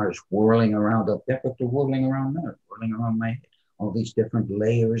the stars whirling around up there, but they're whirling around there, whirling around my head. All these different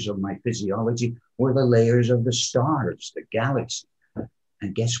layers of my physiology were the layers of the stars, the galaxy.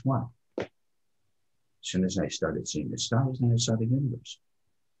 And guess what? As soon as I started seeing the stars, then I saw the universe.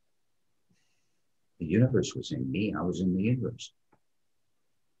 The universe was in me. I was in the universe.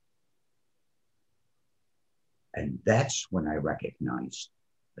 And that's when I recognized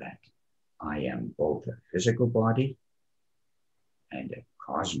that I am both a physical body and a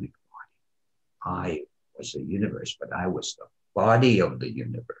cosmic body. I was the universe, but I was the body of the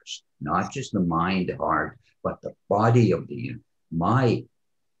universe, not just the mind, heart, but the body of the universe. My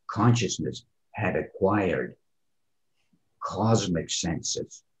consciousness had acquired cosmic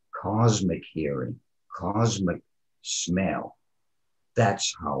senses, cosmic hearing, cosmic smell.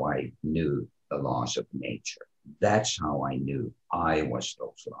 That's how I knew the laws of nature. That's how I knew I was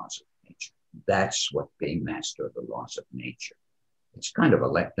those laws of nature. That's what being master of the laws of nature. It's kind of a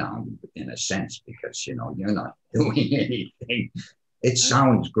letdown in a sense because, you're not doing anything. It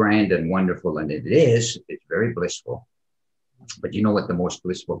sounds grand and wonderful, and it is. It's very blissful. But you know what the most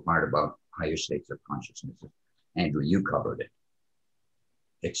blissful part about higher states of consciousness is? Andrew, you covered it.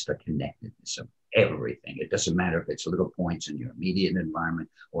 It's the connectedness of everything. It doesn't matter if it's little points in your immediate environment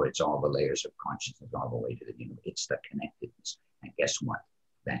or it's all the layers of consciousness all the way to the universe. It's the connectedness. And guess what?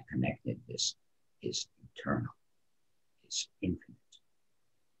 That connectedness is eternal. It's infinite.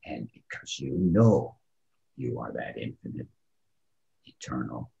 And because you know you are that infinite,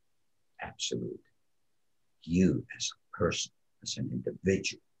 eternal, absolute, you as a person, as an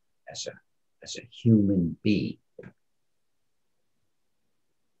individual, as a human being,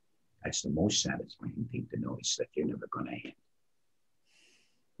 that's the most satisfying thing to know, is that you're never going to end.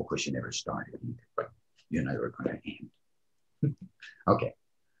 Of course, you never started either, but you're never going to end. Okay.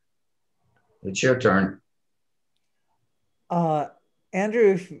 It's your turn.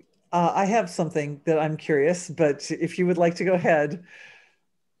 Andrew, I have something that I'm curious, but if you would like to go ahead.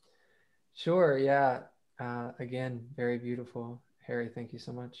 Sure, yeah. Again, very beautiful. Harry, thank you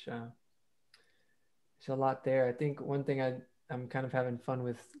so much. There's a lot there. I think one thing I'm kind of having fun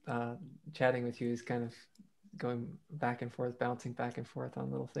with chatting with you is kind of going back and forth, bouncing back and forth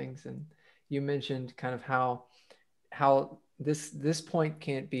on little things. And you mentioned kind of how this point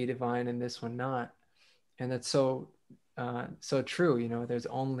can't be divine and this one not. And that's so true. You know, there's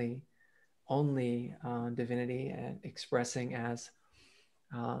only divinity and expressing as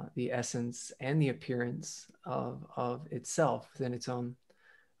the essence and the appearance of itself within its own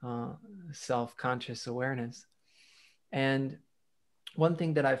self-conscious awareness. And one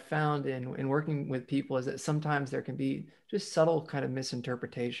thing that I've found in working with people is that sometimes there can be just subtle kind of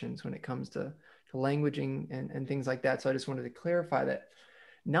misinterpretations when it comes to languaging and things like that. So I just wanted to clarify that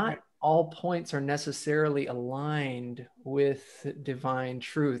not all points are necessarily aligned with divine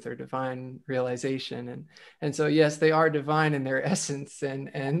truth or divine realization. And so, yes, they are divine in their essence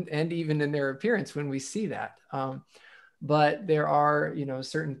and even in their appearance when we see that. But there are, you know,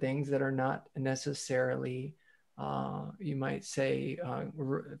 certain things that are not necessarily, you might say,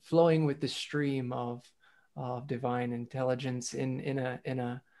 flowing with the stream of divine intelligence in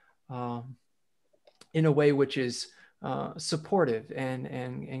a way which is supportive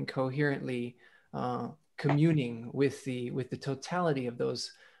and coherently communing with the totality of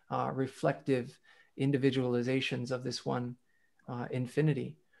those reflective individualizations of this one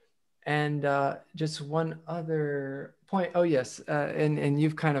infinity. And just one other point. Oh yes, and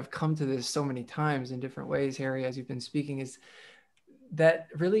you've kind of come to this so many times in different ways, Harry, as you've been speaking, is that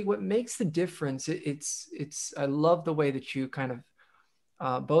really what makes the difference. It's I love the way that you kind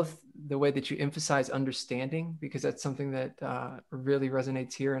of both the way that you emphasize understanding, because that's something that really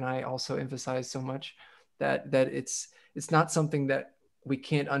resonates here, and I also emphasize so much that it's not something that we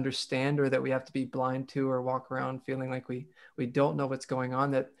can't understand or that we have to be blind to or walk around feeling like we don't know what's going on.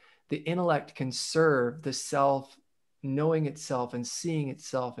 That the intellect can serve the self, knowing itself and seeing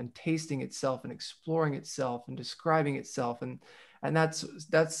itself and tasting itself and exploring itself and describing itself, and that's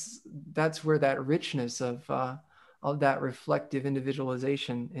where that richness of that reflective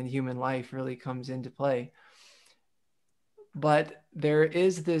individualization in human life really comes into play. But there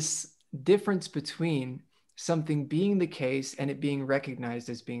is this difference between something being the case and it being recognized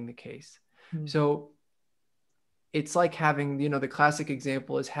as being the case. So it's like having, you know, the classic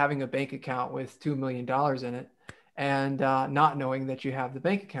example is having a bank account with $2 million in it and not knowing that you have the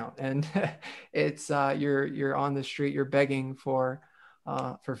bank account. And it's you're on the street, you're begging for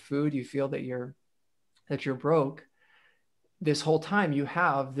food. You feel that you're broke. This whole time you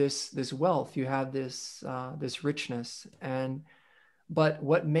have this wealth, you have this richness. But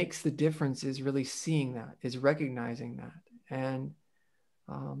what makes the difference is really seeing that, is recognizing that. And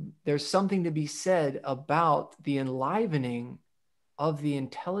there's something to be said about the enlivening of the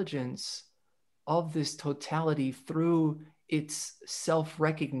intelligence of this totality through its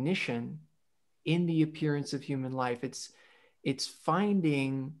self-recognition in the appearance of human life. It's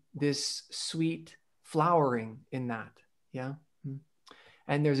finding this sweet flowering in that. Yeah.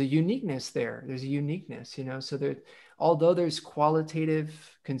 And there's a uniqueness there. There's a uniqueness, you know, so that although there's qualitative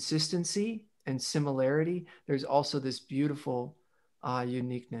consistency and similarity, there's also this beautiful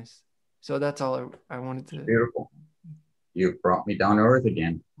uniqueness. So that's all I wanted to. Beautiful. You brought me down to earth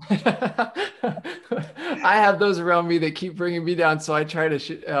again. I have those around me that keep bringing me down, so I try to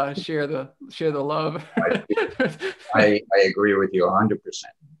share the love. I agree with you 100%.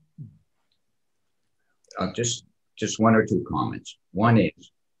 Just one or two comments. One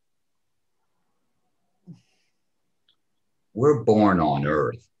is, we're born on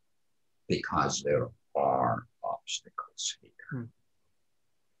earth because there are obstacles here.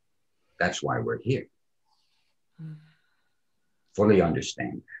 That's why we're here. Fully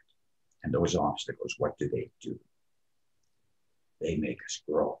understand that. And those obstacles, what do? They make us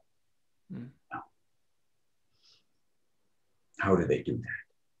grow. Now, how do they do that?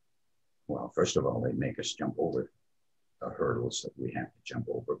 well, first of all, they make us jump over the hurdles that we have to jump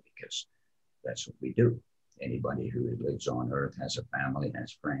over because that's what we do. Anybody who lives on earth, has a family,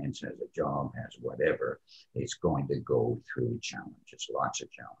 has friends, has a job, has whatever, is going to go through challenges, lots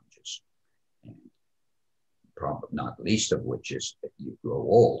of challenges. And probably not least of which is that you grow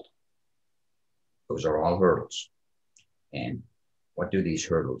old. Those are all hurdles. And what do these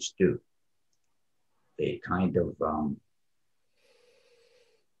hurdles do? They kind of,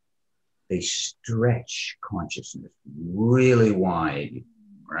 they stretch consciousness really wide,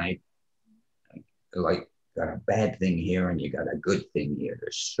 right? Like got a bad thing here and you got a good thing here. They're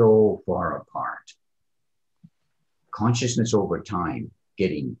so far apart. Consciousness over time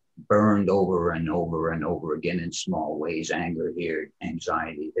getting burned over and over and over again in small ways. Anger here,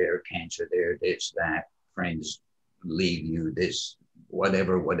 anxiety there, cancer there, this, that, friends leave you, this,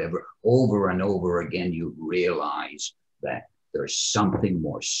 whatever, over and over again, you realize that there's something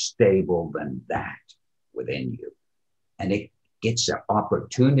more stable than that within you. And it gets an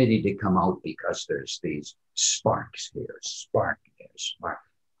opportunity to come out because there's these sparks here, spark there, spark.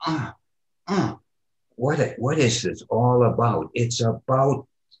 What is this all about? It's about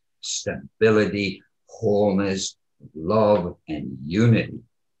stability, wholeness, love, and unity.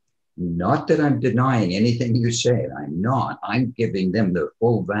 Not that I'm denying anything you say. I'm not. I'm giving them their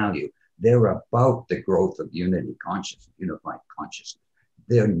full value. They're about the growth of unity consciousness, unified consciousness.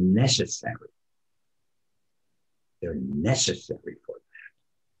 They're necessary. They're necessary for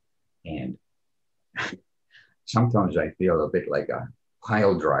that. And sometimes I feel a bit like a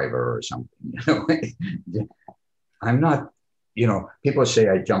pile driver or something. I'm not, people say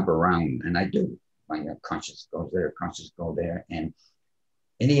I jump around, and I do. My conscious goes there, conscious go there. And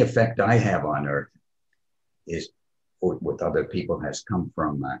any effect I have on earth is with other people has come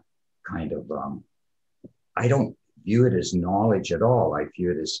from a kind of, I don't view it as knowledge at all. I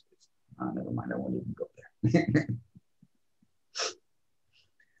view it as, never mind, I won't even go there.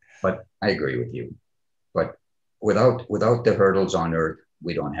 But I agree with you. But without the hurdles on earth,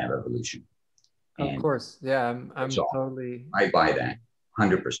 we don't have evolution. And of course. Yeah, I'm totally. I buy that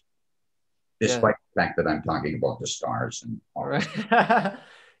 100%. Despite the fact that I'm talking about the stars and all right.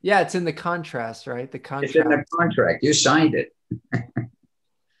 Yeah, it's in the contrast, right? The contrast. It's in the contract. You signed it.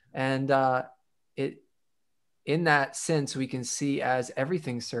 And it, in that sense, we can see as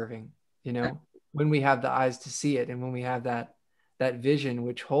everything serving, when we have the eyes to see it, and when we have that vision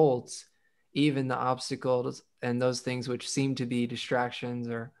which holds even the obstacles and those things which seem to be distractions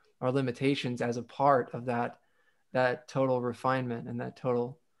or limitations as a part of that total refinement and that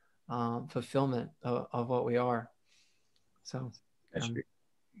total fulfillment of what we are. So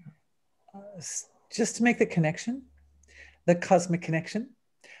just to make the connection, the cosmic connection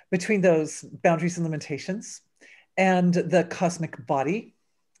between those boundaries and limitations and the cosmic body,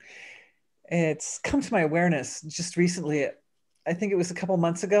 it's come to my awareness just recently. I think it was a couple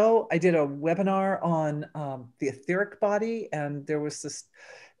months ago, I did a webinar on the etheric body, and there was this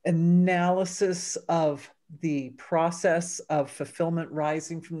analysis of the process of fulfillment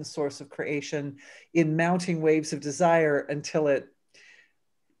rising from the source of creation in mounting waves of desire until it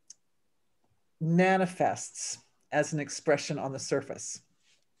manifests as an expression on the surface.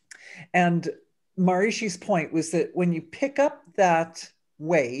 And Maharishi's point was that when you pick up that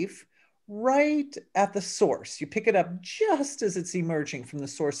wave right at the source, you pick it up just as it's emerging from the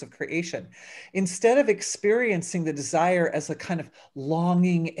source of creation, instead of experiencing the desire as a kind of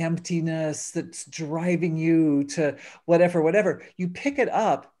longing emptiness that's driving you to whatever, you pick it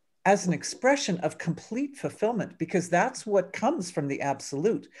up as an expression of complete fulfillment, because that's what comes from the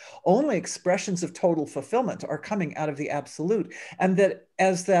absolute. Only expressions of total fulfillment are coming out of the absolute. And that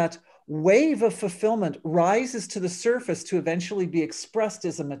as that wave of fulfillment rises to the surface to eventually be expressed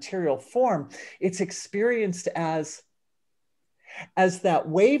as a material form, it's experienced as that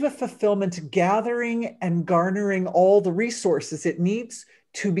wave of fulfillment gathering and garnering all the resources it needs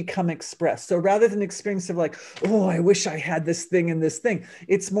to become expressed. So rather than experience of like, oh, I wish I had this thing and this thing,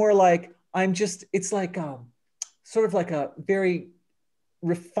 it's more like it's like sort of like a very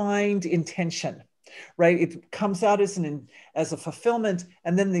refined intention, right? It comes out as a fulfillment,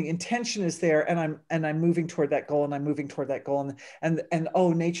 and then the intention is there, and I'm moving toward that goal, and I'm moving toward that goal, and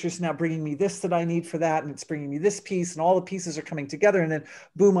oh, nature's now bringing me this that I need for that, and it's bringing me this piece, and all the pieces are coming together, and then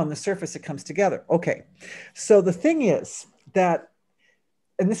boom, on the surface it comes together. Okay, so the thing is that,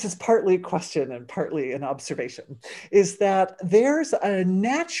 and this is partly a question and partly an observation, is that there's a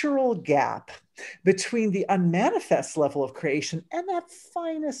natural gap between the unmanifest level of creation and that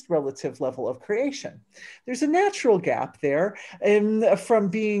finest relative level of creation. There's a natural gap there from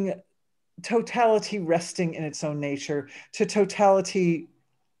being totality resting in its own nature to totality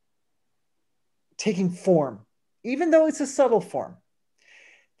taking form, even though it's a subtle form,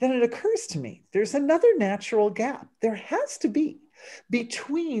 then it occurs to me there's another natural gap. There has to be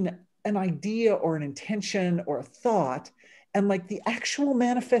between an idea or an intention or a thought and like the actual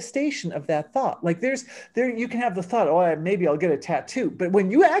manifestation of that thought. Like there you can have the thought, oh, maybe I'll get a tattoo. But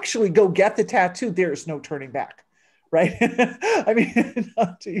when you actually go get the tattoo, there's no turning back, right? I mean,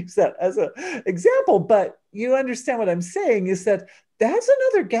 not to use that as an example, but you understand what I'm saying is that that's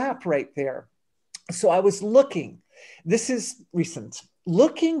another gap right there. So I was looking, this is recent,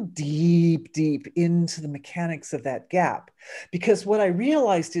 looking deep into the mechanics of that gap. Because what I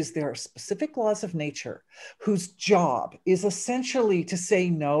realized is there are specific laws of nature whose job is essentially to say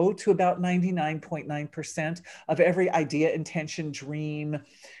no to about 99.9% of every idea, intention, dream,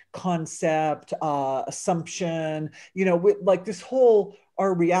 concept, assumption, like this whole,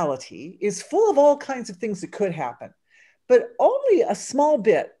 our reality is full of all kinds of things that could happen. But only a small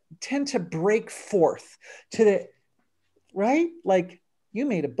bit tend to break forth to the, right? Like you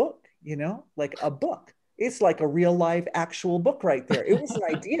made a book, like a book. It's like a real live actual book right there. It was an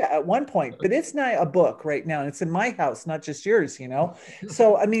idea at one point, but it's not a book right now. And it's in my house, not just yours,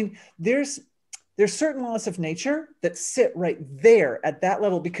 So, I mean, there's certain laws of nature that sit right there at that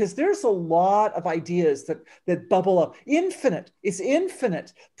level, because there's a lot of ideas that bubble up. It's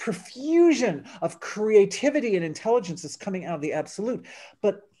infinite profusion of creativity and intelligence is coming out of the absolute.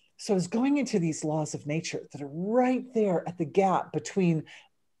 But so I was going into these laws of nature that are right there at the gap between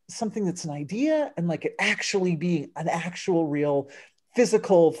something that's an idea and like it actually being an actual real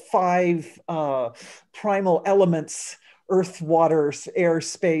physical 5 primal elements, earth, water, air,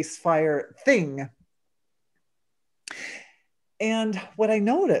 space, fire thing. And what I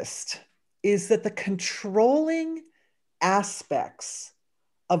noticed is that the controlling aspects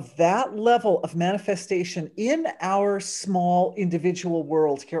of that level of manifestation in our small individual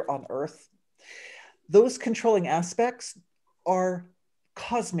world here on Earth, those controlling aspects are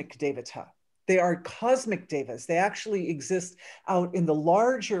cosmic devata. They are cosmic devas. They actually exist out in the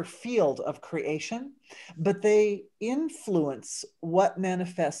larger field of creation, but they influence what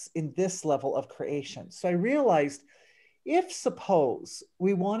manifests in this level of creation. So I realized if suppose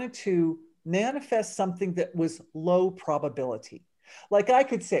we wanted to manifest something that was low probability, like I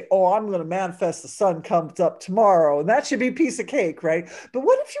could say, oh, I'm going to manifest the sun comes up tomorrow, and that should be a piece of cake, right? But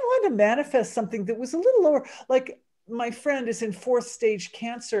what if you wanted to manifest something that was a little lower? Like my friend is in 4th stage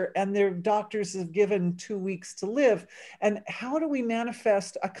cancer and their doctors have given 2 weeks to live. And how do we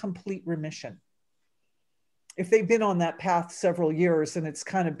manifest a complete remission? If they've been on that path several years and it's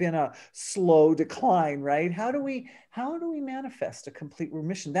kind of been a slow decline, right? How do we manifest a complete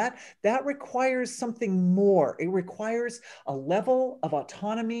remission? That requires something more. It requires a level of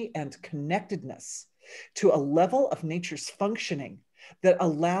autonomy and connectedness to a level of nature's functioning that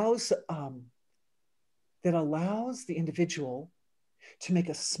allows the individual to make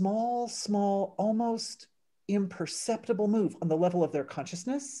a small, almost imperceptible move on the level of their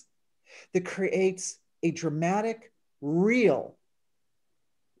consciousness that creates a dramatic, real,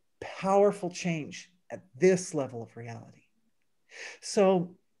 powerful change at this level of reality.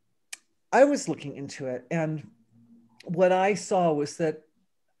 So I was looking into it, and what I saw was that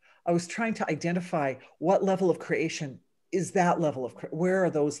I was trying to identify what level of creation is that level of, where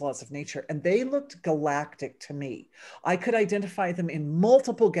are those laws of nature? And they looked galactic to me. I could identify them in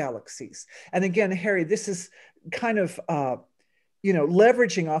multiple galaxies. And again, Harri, this is kind of,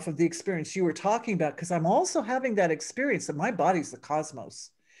 leveraging off of the experience you were talking about, because I'm also having that experience that my body's the cosmos.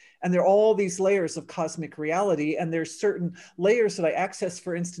 And there are all these layers of cosmic reality. And there's certain layers that I access,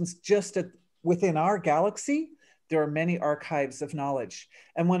 for instance, just within our galaxy, there are many archives of knowledge.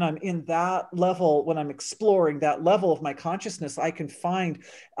 And when I'm in that level, when I'm exploring that level of my consciousness, I can find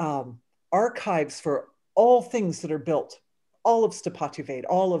archives for all things that are built, all of Stapativate,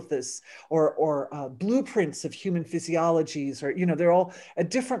 all of this, or blueprints of human physiologies, or, they're all at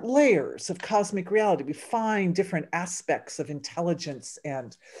different layers of cosmic reality. We find different aspects of intelligence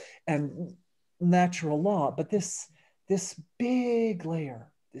and natural law, but this big layer,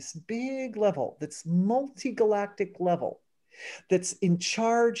 this big level, that's multi-galactic level, that's in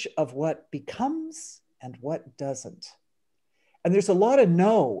charge of what becomes and what doesn't. And there's a lot of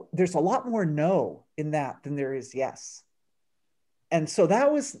no, there's a lot more no in that than there is yes. And so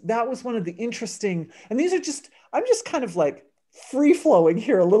that was one of the interesting, and these are just, I'm just kind of like free flowing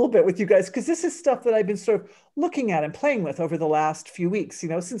here a little bit with you guys, because this is stuff that I've been sort of looking at and playing with over the last few weeks,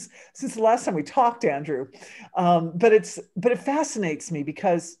 since the last time we talked, Andrew. But it fascinates me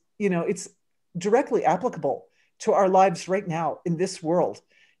because, it's directly applicable to our lives right now in this world,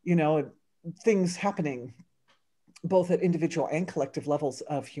 things happening both at individual and collective levels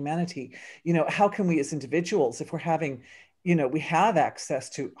of humanity. You know, how can we as individuals, if we're having, you know, we have access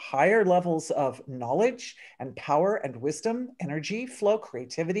to higher levels of knowledge and power and wisdom, energy, flow,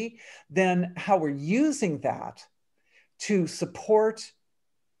 creativity, then how we're using that to support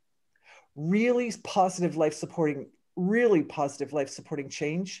really positive life supporting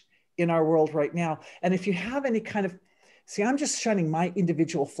change in our world right now. And if you have any kind of, see, I'm just shining my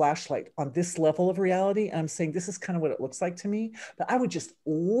individual flashlight on this level of reality. And I'm saying this is kind of what it looks like to me. But I would just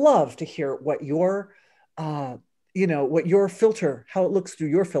love to hear what your, you know, what your filter, how it looks through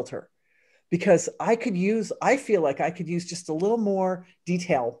your filter. Because I feel like I could use just a little more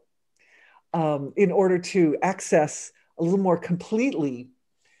detail in order to access a little more completely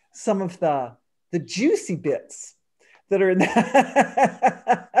some of the juicy bits that are in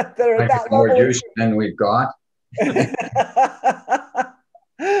that, that are at that more level. juice than we've got. Well,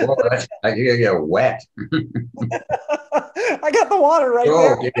 I get wet. I got the water right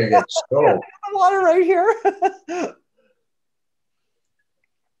there. You can get the water right here.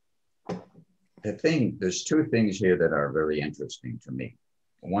 There's two things here that are very interesting to me.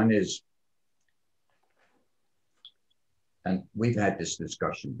 One is, and we've had this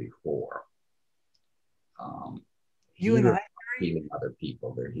discussion before. You and I are healing other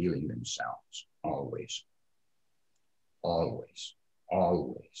people, they're healing themselves, always. Always,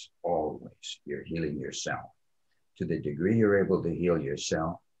 always, always. You're healing yourself. To the degree you're able to heal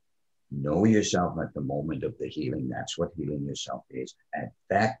yourself, know yourself at the moment of the healing. That's what healing yourself is. At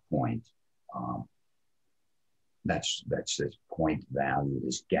that point, that's this point value,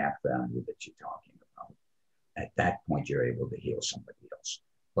 this gap value that you're talking about. At that point, you're able to heal somebody else.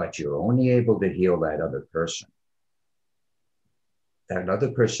 But you're only able to heal that other person. That other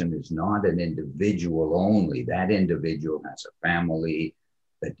person is not an individual only. That individual has a family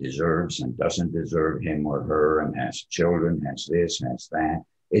that deserves and doesn't deserve him or her, and has children, has this, has that.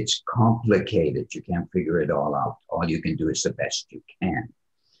 It's complicated. You can't figure it all out. All you can do is the best you can.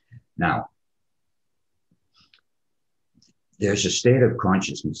 Now, there's a state of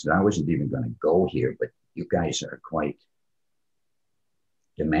consciousness that I wasn't even going to go here, but you guys are quite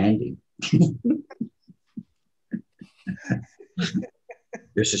demanding.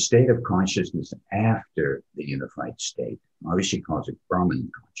 There's a state of consciousness after the unified state. Maharishi calls it Brahman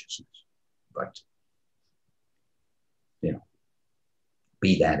consciousness. But, you know,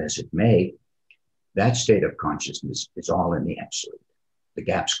 be that as it may, that state of consciousness is all in the absolute. The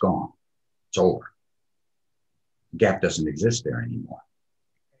gap's gone. It's over. The gap doesn't exist there anymore.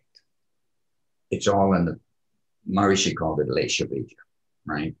 It's all in the, Maharishi called it Lesha Vidya,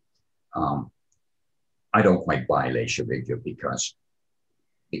 right? I don't quite buy Lesha Vidya because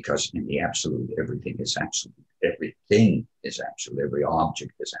in the absolute, everything is absolute. Everything is absolute. Every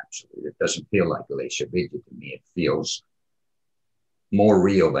object is absolute. It doesn't feel like Lesha Vidya to me. It feels more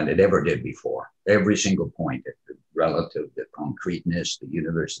real than it ever did before. Every single point, relative, the concreteness, the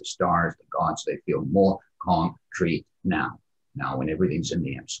universe, the stars, the gods, they feel more concrete now. Now, when everything's in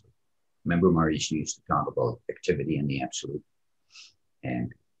the absolute. Remember, Maharishi used to talk about activity in the absolute.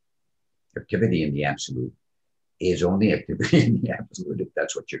 And activity in the absolute is only activity in the absolute if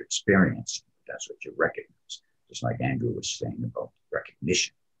that's what you're experiencing, if that's what you recognize. Just like Andrew was saying about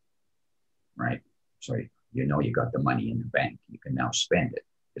recognition, right? So you know you got the money in the bank. You can now spend it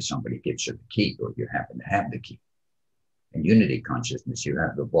if somebody gives you the key or you happen to have the key. In unity consciousness, you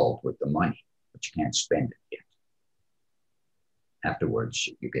have the vault with the money, but you can't spend it yet. Afterwards,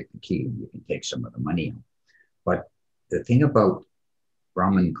 you get the key and you can take some of the money out. But the thing about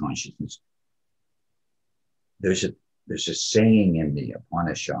Brahman consciousness, there's a saying in the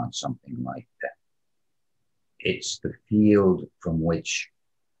Upanishad, something like that. It's the field from which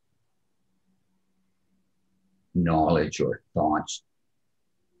knowledge or thoughts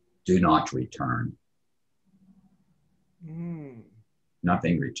do not return.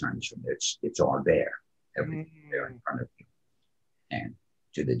 Nothing returns from it. It's all there. Everything there in front of you. And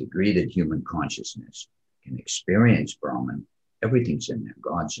to the degree that human consciousness can experience Brahman, everything's in there.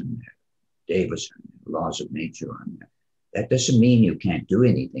 God's in there. Devas in there. Laws of nature are in there. That doesn't mean you can't do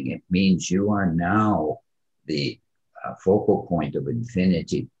anything. It means you are now the focal point of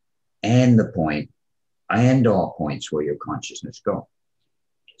infinity and the point and all points where your consciousness go.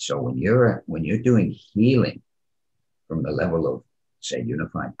 So when you're doing healing from the level of, say,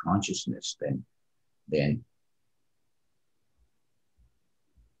 unified consciousness, then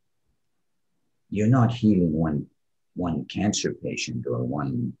you're not healing one cancer patient or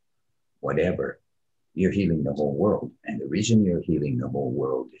one whatever. You're healing the whole world. And the reason you're healing the whole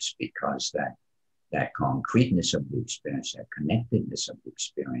world is because that concreteness of the experience, that connectedness of the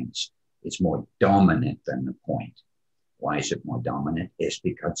experience is more dominant than the point. Why is it more dominant? It's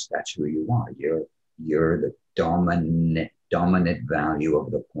because that's who you are. You're the dominant value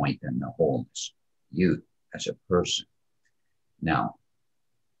of the point and the wholeness. You as a person. Now,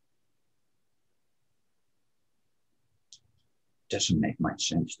 it doesn't make much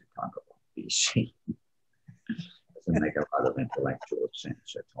sense to talk about BC. Doesn't make a lot of intellectual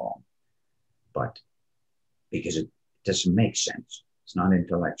sense at all. But because it doesn't make sense. It's not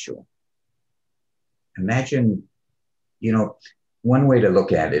intellectual. Imagine, one way to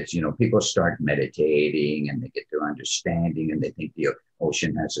look at it is, people start meditating and they get their understanding and they think the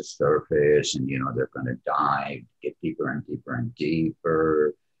ocean has a surface and, they're going to dive, get deeper and deeper and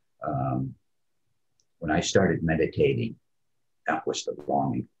deeper. When I started meditating, that was the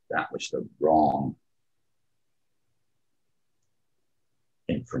wrong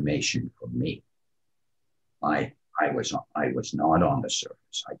information for me. I was not on the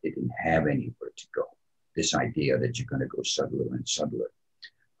surface. I didn't have anywhere to go. This idea that you're going to go subtler and subtler.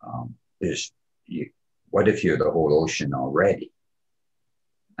 What if you're the whole ocean already?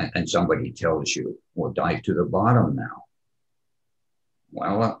 And somebody tells you, well, dive to the bottom now.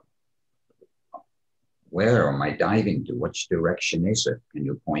 Well, where am I diving to? Which direction is it? Can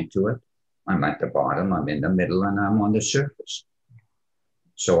you point to it? I'm at the bottom, I'm in the middle, and I'm on the surface.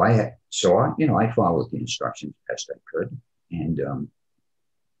 So I followed the instructions best I could. And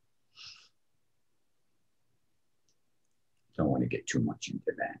don't want to get too much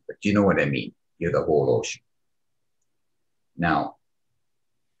into that, but you know what I mean? You're the whole ocean. Now,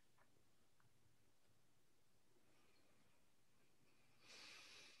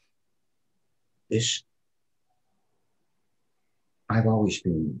 I've always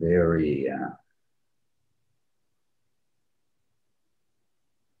been very,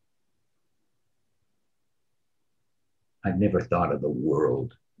 I've never thought of the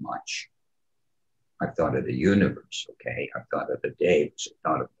world much. I've thought of the universe, okay? I've thought of the days, I've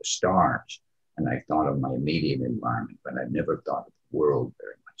thought of the stars, and I've thought of my immediate environment, but I've never thought of the world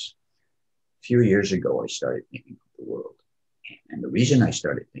very much. A few years ago, I started thinking of the world. And the reason I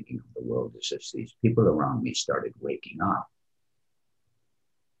started thinking of the world is as these people around me started waking up,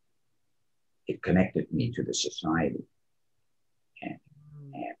 it connected me to the society. And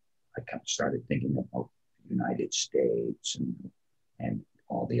I kind of started thinking about the United States and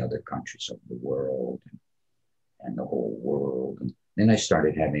all the other countries of the world and the whole world. And then I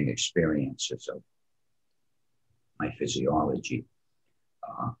started having experiences of my physiology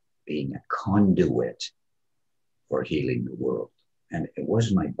being a conduit for healing the world. And it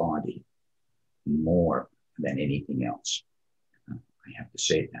was my body more than anything else. I have to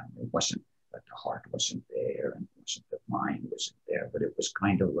say it now. It wasn't that the heart wasn't there and it wasn't that mind wasn't there, but it was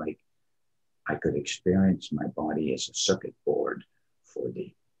kind of like I could experience my body as a circuit board for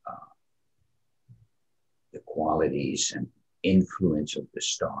the qualities and influence of the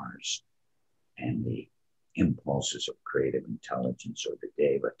stars and the impulses of creative intelligence or the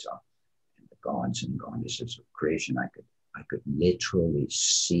devata and the gods and goddesses of creation. I could literally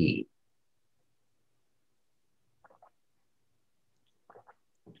see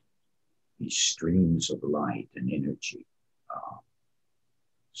these streams of light and energy,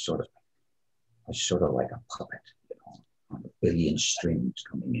 sort of like a puppet, on a billion strings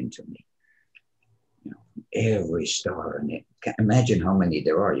coming into me, from every star. And imagine how many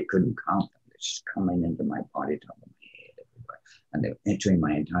there are. You couldn't count them. They're just coming into my body, top of my head, everywhere. And they're entering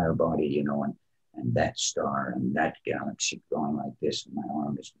my entire body, and that star and that galaxy going like this, and my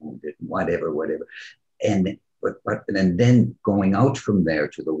arm is moved, and whatever. And then going out from there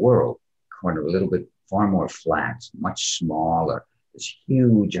to the world, kind of a little bit far more flat, much smaller, this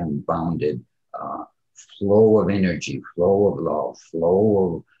huge unbounded flow of energy, flow of love,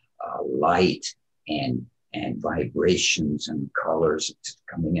 flow of light and vibrations and colors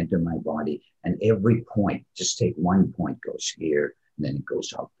coming into my body. And every point, just take one point, goes here, and then it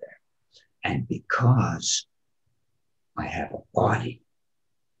goes out there. And because I have a body,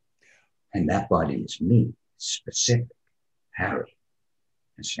 and that body is me, specific, Harry,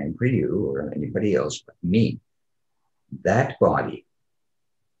 and same for you or anybody else but me, that body,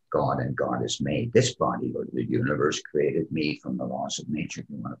 God and God has made this body, or the universe created me from the laws of nature, if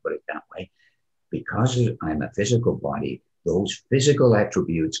you want to put it that way. Because I'm a physical body, those physical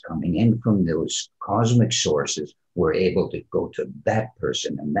attributes coming in from those cosmic sources were able to go to that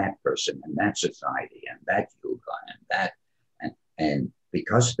person and that society and that yoga and that. And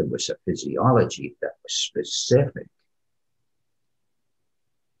because there was a physiology that was specific,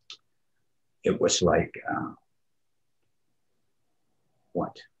 it was like,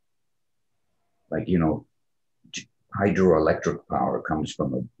 like, hydroelectric power comes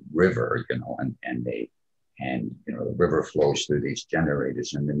from a river, and they And the river flows through these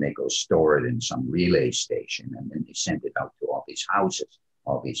generators, and then they go store it in some relay station, and then they send it out to all these houses,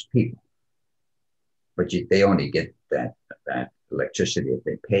 all these people. But they only get that electricity if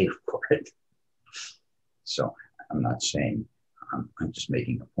they pay for it. So I'm not saying, I'm just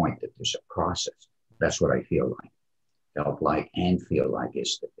making a point that there's a process. That's what I feel like and feel like,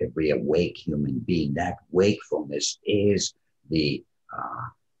 is that every awake human being, that wakefulness is the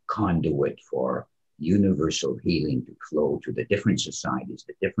conduit for universal healing to flow to the different societies,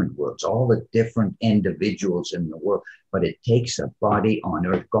 the different worlds, all the different individuals in the world. But it takes a body on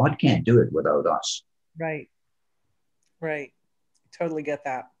earth. God can't do it without us. Right. Totally get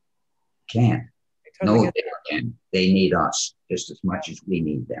that. Can't. Totally no, they can. They need us just as much as we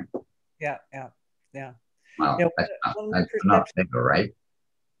need them. Yeah. Well, that's enough said, right?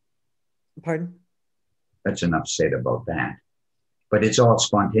 Pardon? That's enough said about that. But it's all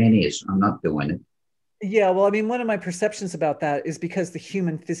spontaneous. I'm not doing it. Yeah, well, I mean, one of my perceptions about that is because the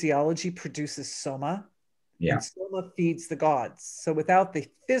human physiology produces soma. Yeah. And soma feeds the gods. So without the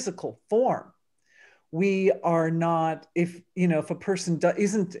physical form, we are not, if a person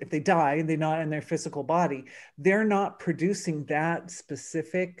if they die and they're not in their physical body, they're not producing that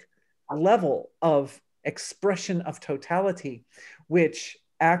specific level of expression of totality, which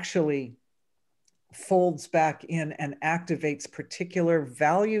actually folds back in and activates particular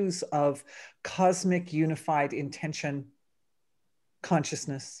values of cosmic unified intention,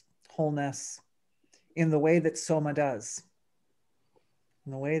 consciousness, wholeness, in the way that soma does.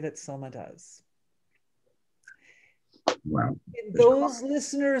 Well, those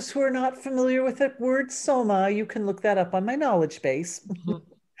listeners who are not familiar with the word soma, you can look that up on my knowledge base.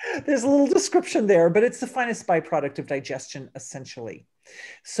 There's a little description there, but it's the finest byproduct of digestion, essentially.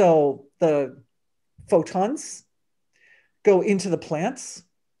 So the photons go into the plants,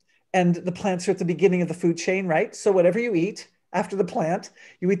 and the plants are at the beginning of the food chain, right? So whatever you eat after the plant,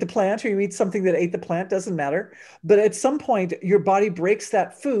 you eat the plant or you eat something that ate the plant, doesn't matter. But at some point, your body breaks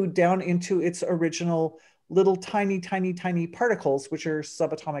that food down into its original little tiny particles, which are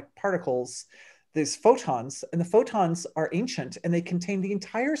subatomic particles, these photons. And the photons are ancient, and they contain the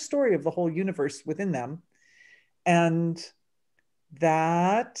entire story of the whole universe within them. And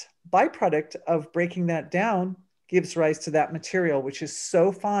that byproduct of breaking that down gives rise to that material, which is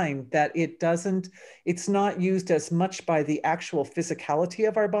so fine that it's not used as much by the actual physicality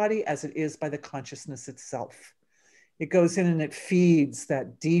of our body as it is by the consciousness itself. It goes in and it feeds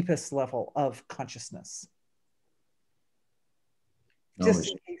that deepest level of consciousness.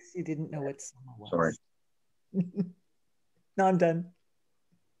 Just in case you didn't know what soma was. Sorry. No, I'm done.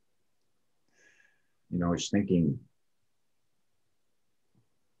 I was thinking,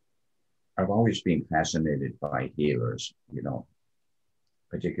 I've always been fascinated by healers,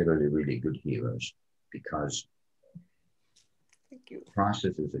 particularly really good healers, because Thank you. The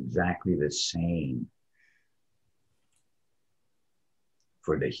process is exactly the same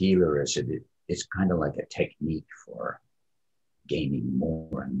for the healer as it's kind of like a technique for gaining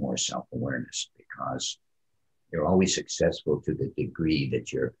more and more self-awareness, because you're always successful to the degree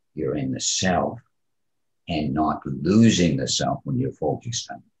that you're in the self and not losing the self when you're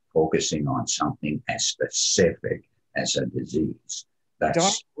focusing on something as specific as a disease. Darn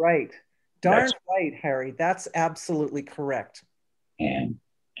right. Darn right, Harry. That's absolutely correct. And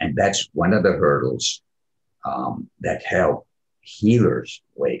that's one of the hurdles that help healers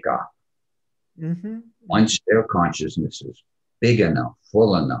wake up. Mm-hmm. Once their consciousness is big enough,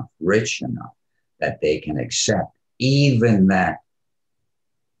 full enough, rich enough, that they can accept even that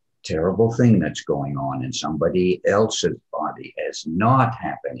terrible thing that's going on in somebody else's body as not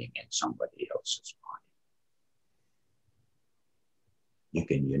happening in somebody else's body. You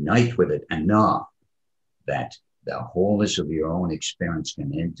can unite with it enough that the wholeness of your own experience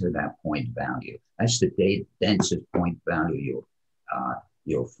can enter that point value. That's the densest point value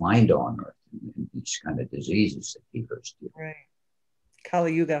you'll find on earth in these kind of diseases that healers do. Right.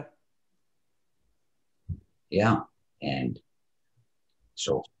 Kali Yuga. Yeah. And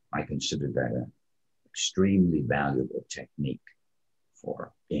so I consider that an extremely valuable technique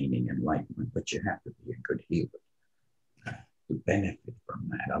for gaining enlightenment, but you have to be a good healer to benefit from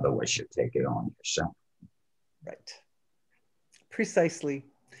that. Otherwise, you take it on yourself. Right. Precisely.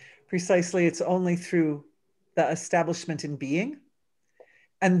 It's only through the establishment in being.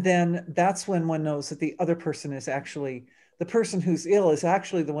 And then that's when one knows that the other person is actually, the person who's ill is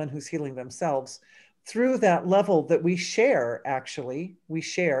actually the one who's healing themselves. Through that level that we share,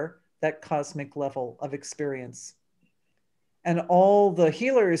 that cosmic level of experience. And all the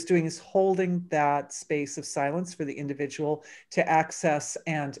healer is doing is holding that space of silence for the individual to access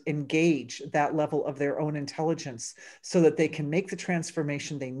and engage that level of their own intelligence so that they can make the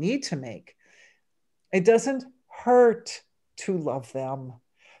transformation they need to make. It doesn't hurt to love them,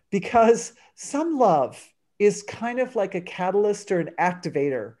 because some love is kind of like a catalyst or an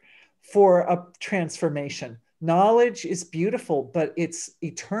activator for a transformation. Knowledge is beautiful, but it's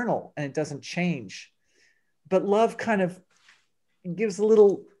eternal and it doesn't change. But love kind of gives a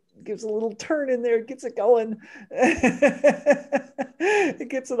little turn in there, gets it going. It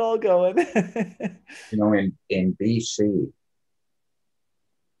gets it all going. In BC,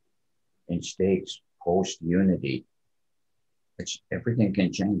 in states post-unity, everything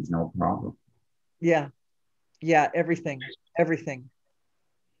can change, no problem. Yeah, everything.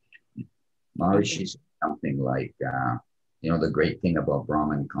 Maharishi said something like, the great thing about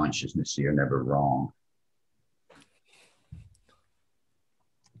Brahman consciousness, you're never wrong.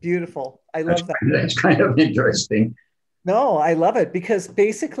 Beautiful. I love that. That's kind of interesting. No, I love it, because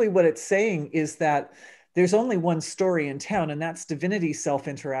basically what it's saying is that there's only one story in town, and that's divinity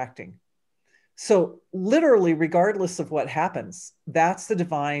self-interacting. So literally, regardless of what happens, that's the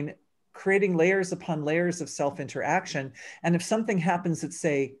divine creating layers upon layers of self-interaction. And if something happens that's,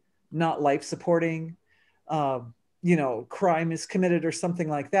 say, not life-supporting, crime is committed or something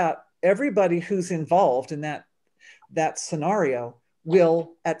like that, everybody who's involved in that scenario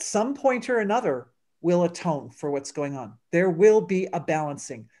will, at some point or another, will atone for what's going on. There will be a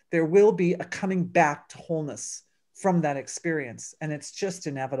balancing. There will be a coming back to wholeness from that experience. And it's just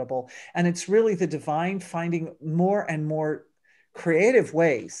inevitable. And it's really the divine finding more and more creative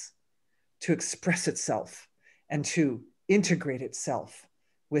ways to express itself and to integrate itself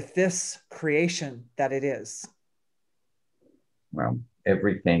with this creation that it is. Well,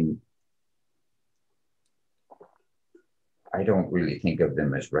 everything, I don't really think of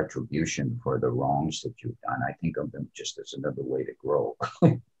them as retribution for the wrongs that you've done. I think of them just as another way to grow.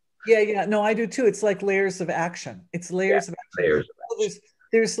 Yeah. No, I do too. It's like layers of action. It's layers of action. Layers of action.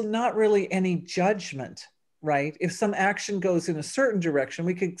 There's not really any judgment, right? If some action goes in a certain direction,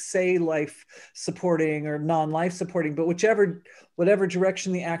 we could say life supporting or non-life supporting, but whatever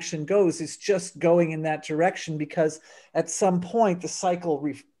direction the action goes is just going in that direction, because at some point the cycle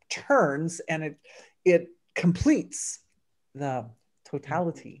returns and it completes the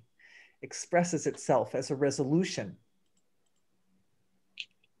totality, expresses itself as a resolution.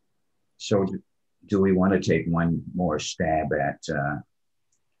 So do we want to take one more stab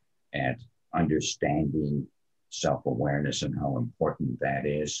at understanding self-awareness and how important that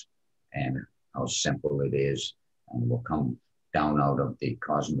is and how simple it is? And we'll come down out of the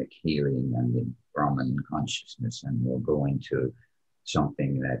cosmic healing and the Brahman consciousness, and we'll go into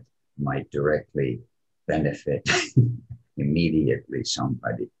something that might directly benefit immediately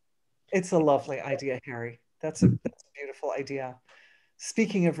somebody. It's a lovely idea, Harry. That's a beautiful idea.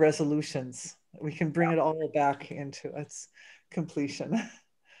 Speaking of resolutions, we can bring it all back into its completion.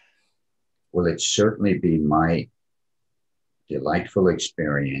 Well, it's certainly been my delightful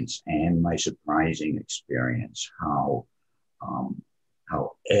experience and my surprising experience how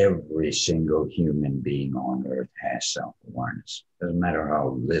every single human being on earth has self-awareness. Doesn't matter how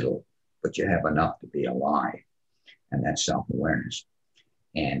little, but you have enough to be alive, and that's self-awareness.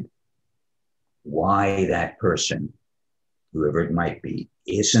 And why that person, whoever it might be,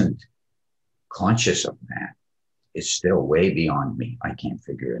 isn't conscious of that is still way beyond me. I can't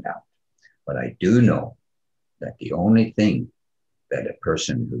figure it out. But I do know that the only thing that a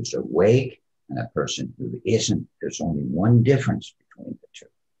person who's awake and a person who isn't, there's only one difference between the two.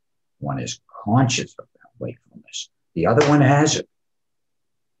 One is conscious of that wakefulness. The other one has it,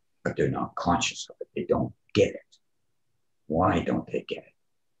 but they're not conscious of it. They don't get it. Why don't they get it?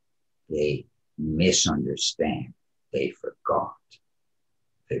 They misunderstand. They forgot.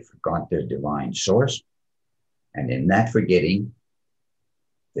 They forgot their divine source. And in that forgetting,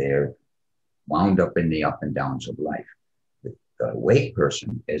 they're wound up in the up and downs of life. The awake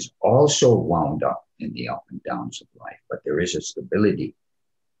person is also wound up in the up and downs of life, but there is a stability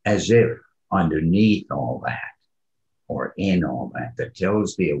as if underneath all that or in all that that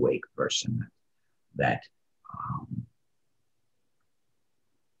tells the awake person that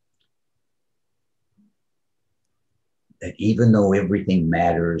that even though everything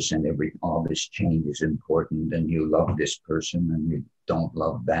matters and all this change is important and you love this person and you don't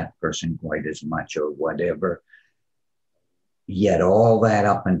love that person quite as much or whatever, yet all that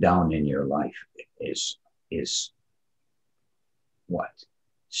up and down in your life is what?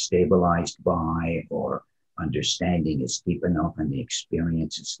 Stabilized by, or understanding is deep enough and the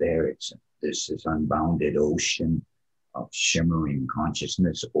experience is there. This is unbounded ocean of shimmering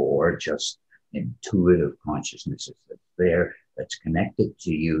consciousness or just intuitive consciousness that's there, that's connected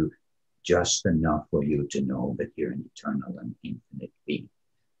to you just enough for you to know that you're an eternal and infinite being,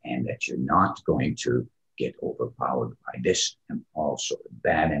 and that you're not going to get overpowered by this impulse or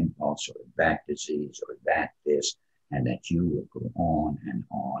that impulse or that disease or that this, and that you will go on and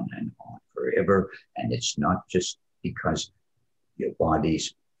on and on forever. And it's not just because your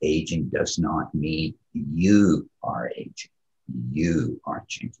body's aging does not mean you are aging. You are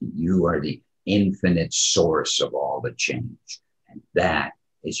changing. You are the infinite source of all the change. And that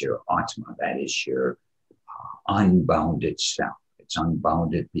is your Atma. That is your unbounded self. It's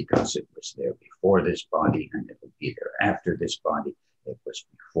unbounded because it was there before this body, and it will be there after this body. It was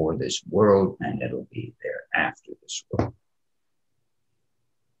before this world, and it'll be there after this world.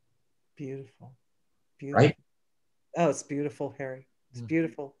 Beautiful. Beautiful. Right? Oh, it's beautiful, Harri. It's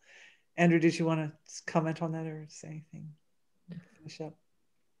beautiful. Andrew, did you want to comment on that or say anything? Finish up.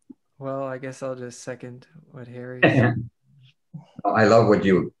 Well, I guess I'll just second what Harri said. I love what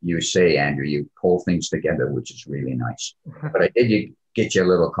you say, Andrew. You pull things together, which is really nice. But I did get you a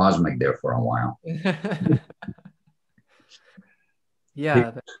little cosmic there for a while.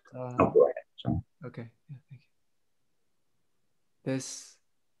 Yeah. Oh, go ahead. Sorry. Okay. Yeah, thank you. This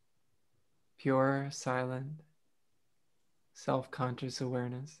pure, silent, self-conscious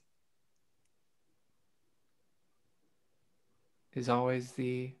awareness is always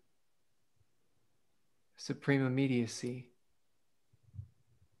the supreme immediacy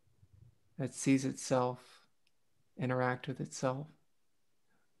that sees itself interact with itself,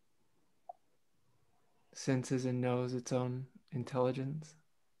 senses and knows its own intelligence.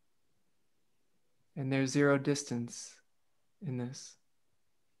 And there's zero distance in this.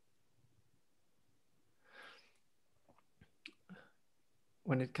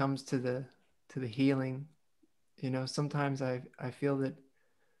 When it comes to the healing, sometimes I feel that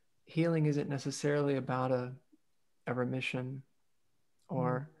healing isn't necessarily about a remission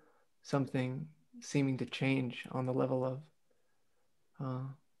or something seeming to change on the level of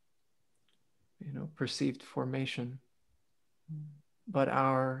perceived formation, but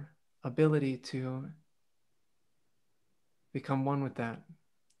our ability to become one with that,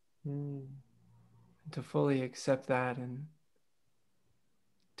 to fully accept that, and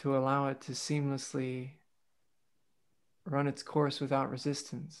to allow it to seamlessly run its course without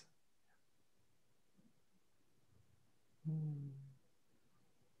resistance.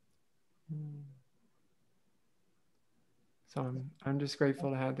 So I'm just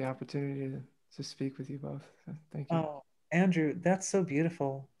grateful to have the opportunity to speak with you both. So thank you. Oh, Andrew, that's so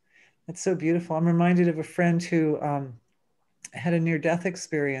beautiful. That's so beautiful. I'm reminded of a friend who had a near-death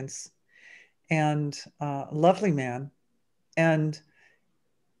experience, and a lovely man. And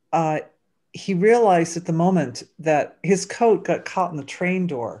he realized at the moment that his coat got caught in the train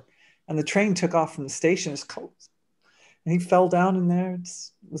door, and the train took off from the station, his coat. And he fell down in there. It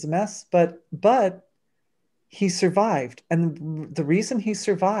was a mess, but he survived. And the reason he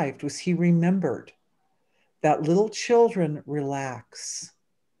survived was he remembered that little children relax.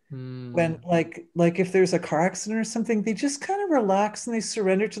 When like if there's a car accident or something, they just kind of relax and they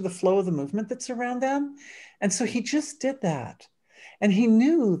surrender to the flow of the movement that's around them. And so he just did that. And he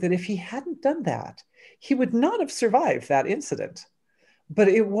knew that if he hadn't done that, he would not have survived that incident. But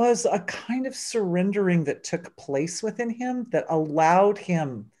it was a kind of surrendering that took place within him that allowed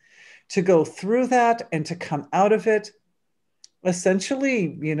him to go through that and to come out of it.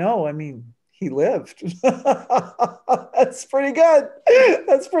 Essentially, he lived. That's pretty good.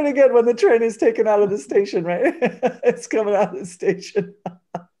 That's pretty good when the train is taken out of the station, right? It's coming out of the station.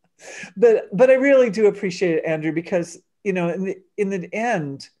 But I really do appreciate it, Andrew, because in the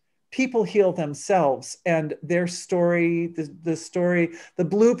end, people heal themselves, and their story, the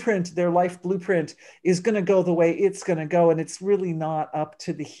blueprint, their life blueprint is going to go the way it's going to go. And it's really not up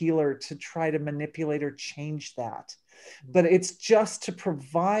to the healer to try to manipulate or change that. But it's just to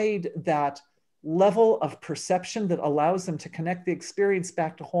provide that level of perception that allows them to connect the experience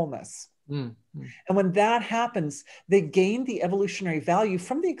back to wholeness. And when that happens, they gain the evolutionary value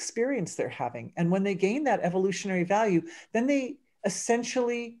from the experience they're having. And when they gain that evolutionary value, then they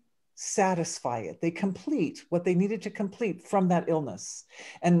essentially satisfy it. They complete what they needed to complete from that illness.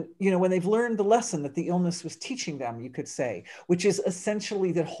 And, when they've learned the lesson that the illness was teaching them, you could say, which is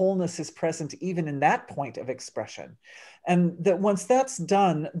essentially that wholeness is present even in that point of expression. And that once that's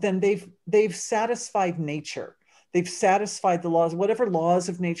done, then they've satisfied nature. They've satisfied the laws, whatever laws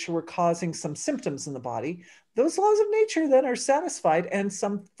of nature were causing some symptoms in the body. Those laws of nature then are satisfied, and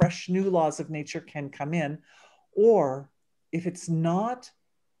some fresh new laws of nature can come in. Or if it's not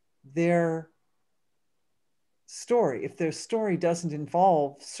their story. If their story doesn't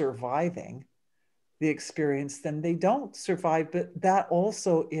involve surviving the experience, then they don't survive. But that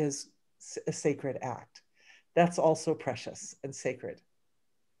also is a sacred act. That's also precious and sacred.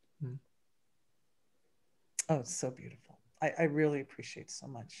 Mm. Oh, it's so beautiful. I really appreciate so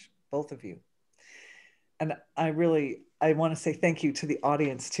much, both of you. And I want to say thank you to the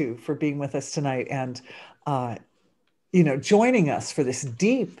audience too for being with us tonight and, joining us for this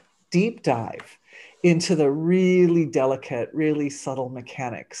deep, deep dive into the really delicate, really subtle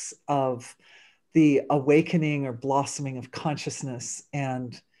mechanics of the awakening or blossoming of consciousness.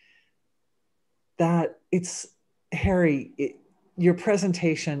 And that it's, Harri, your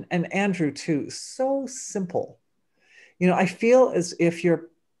presentation, and Andrew too, so simple. I feel as if you're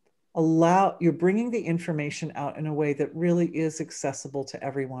bringing the information out in a way that really is accessible to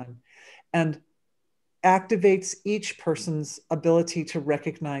everyone and activates each person's ability to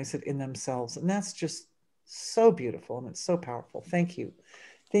recognize it in themselves. And that's just so beautiful and it's so powerful. Thank you.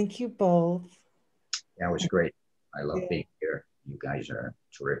 Thank you both. That was great. I love being here. You guys are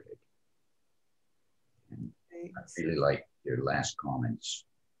terrific. And I really like your last comments,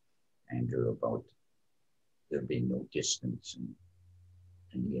 Andrew, about there being no distance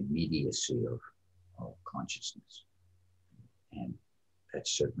and the immediacy of consciousness. And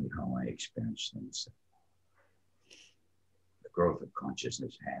that's certainly how I experience things. The growth of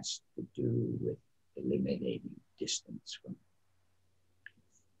consciousness has to do with eliminating distance from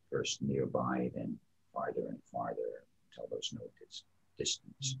first nearby, then farther and farther until there's no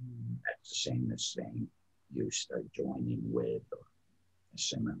distance. Mm-hmm. That's the same as saying you start joining with or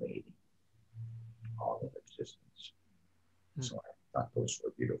assimilating all of existence. Mm-hmm. So I thought those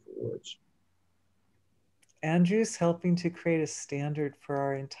were beautiful words. Andrew's helping to create a standard for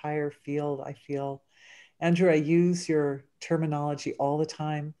our entire field, I feel. Andrew, I use your terminology all the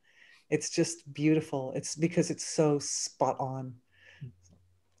time. It's just beautiful. It's because it's so spot on.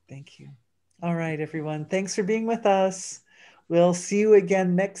 Thank you. All right, everyone. Thanks for being with us. We'll see you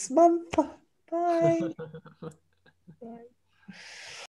again next month. Bye. Bye.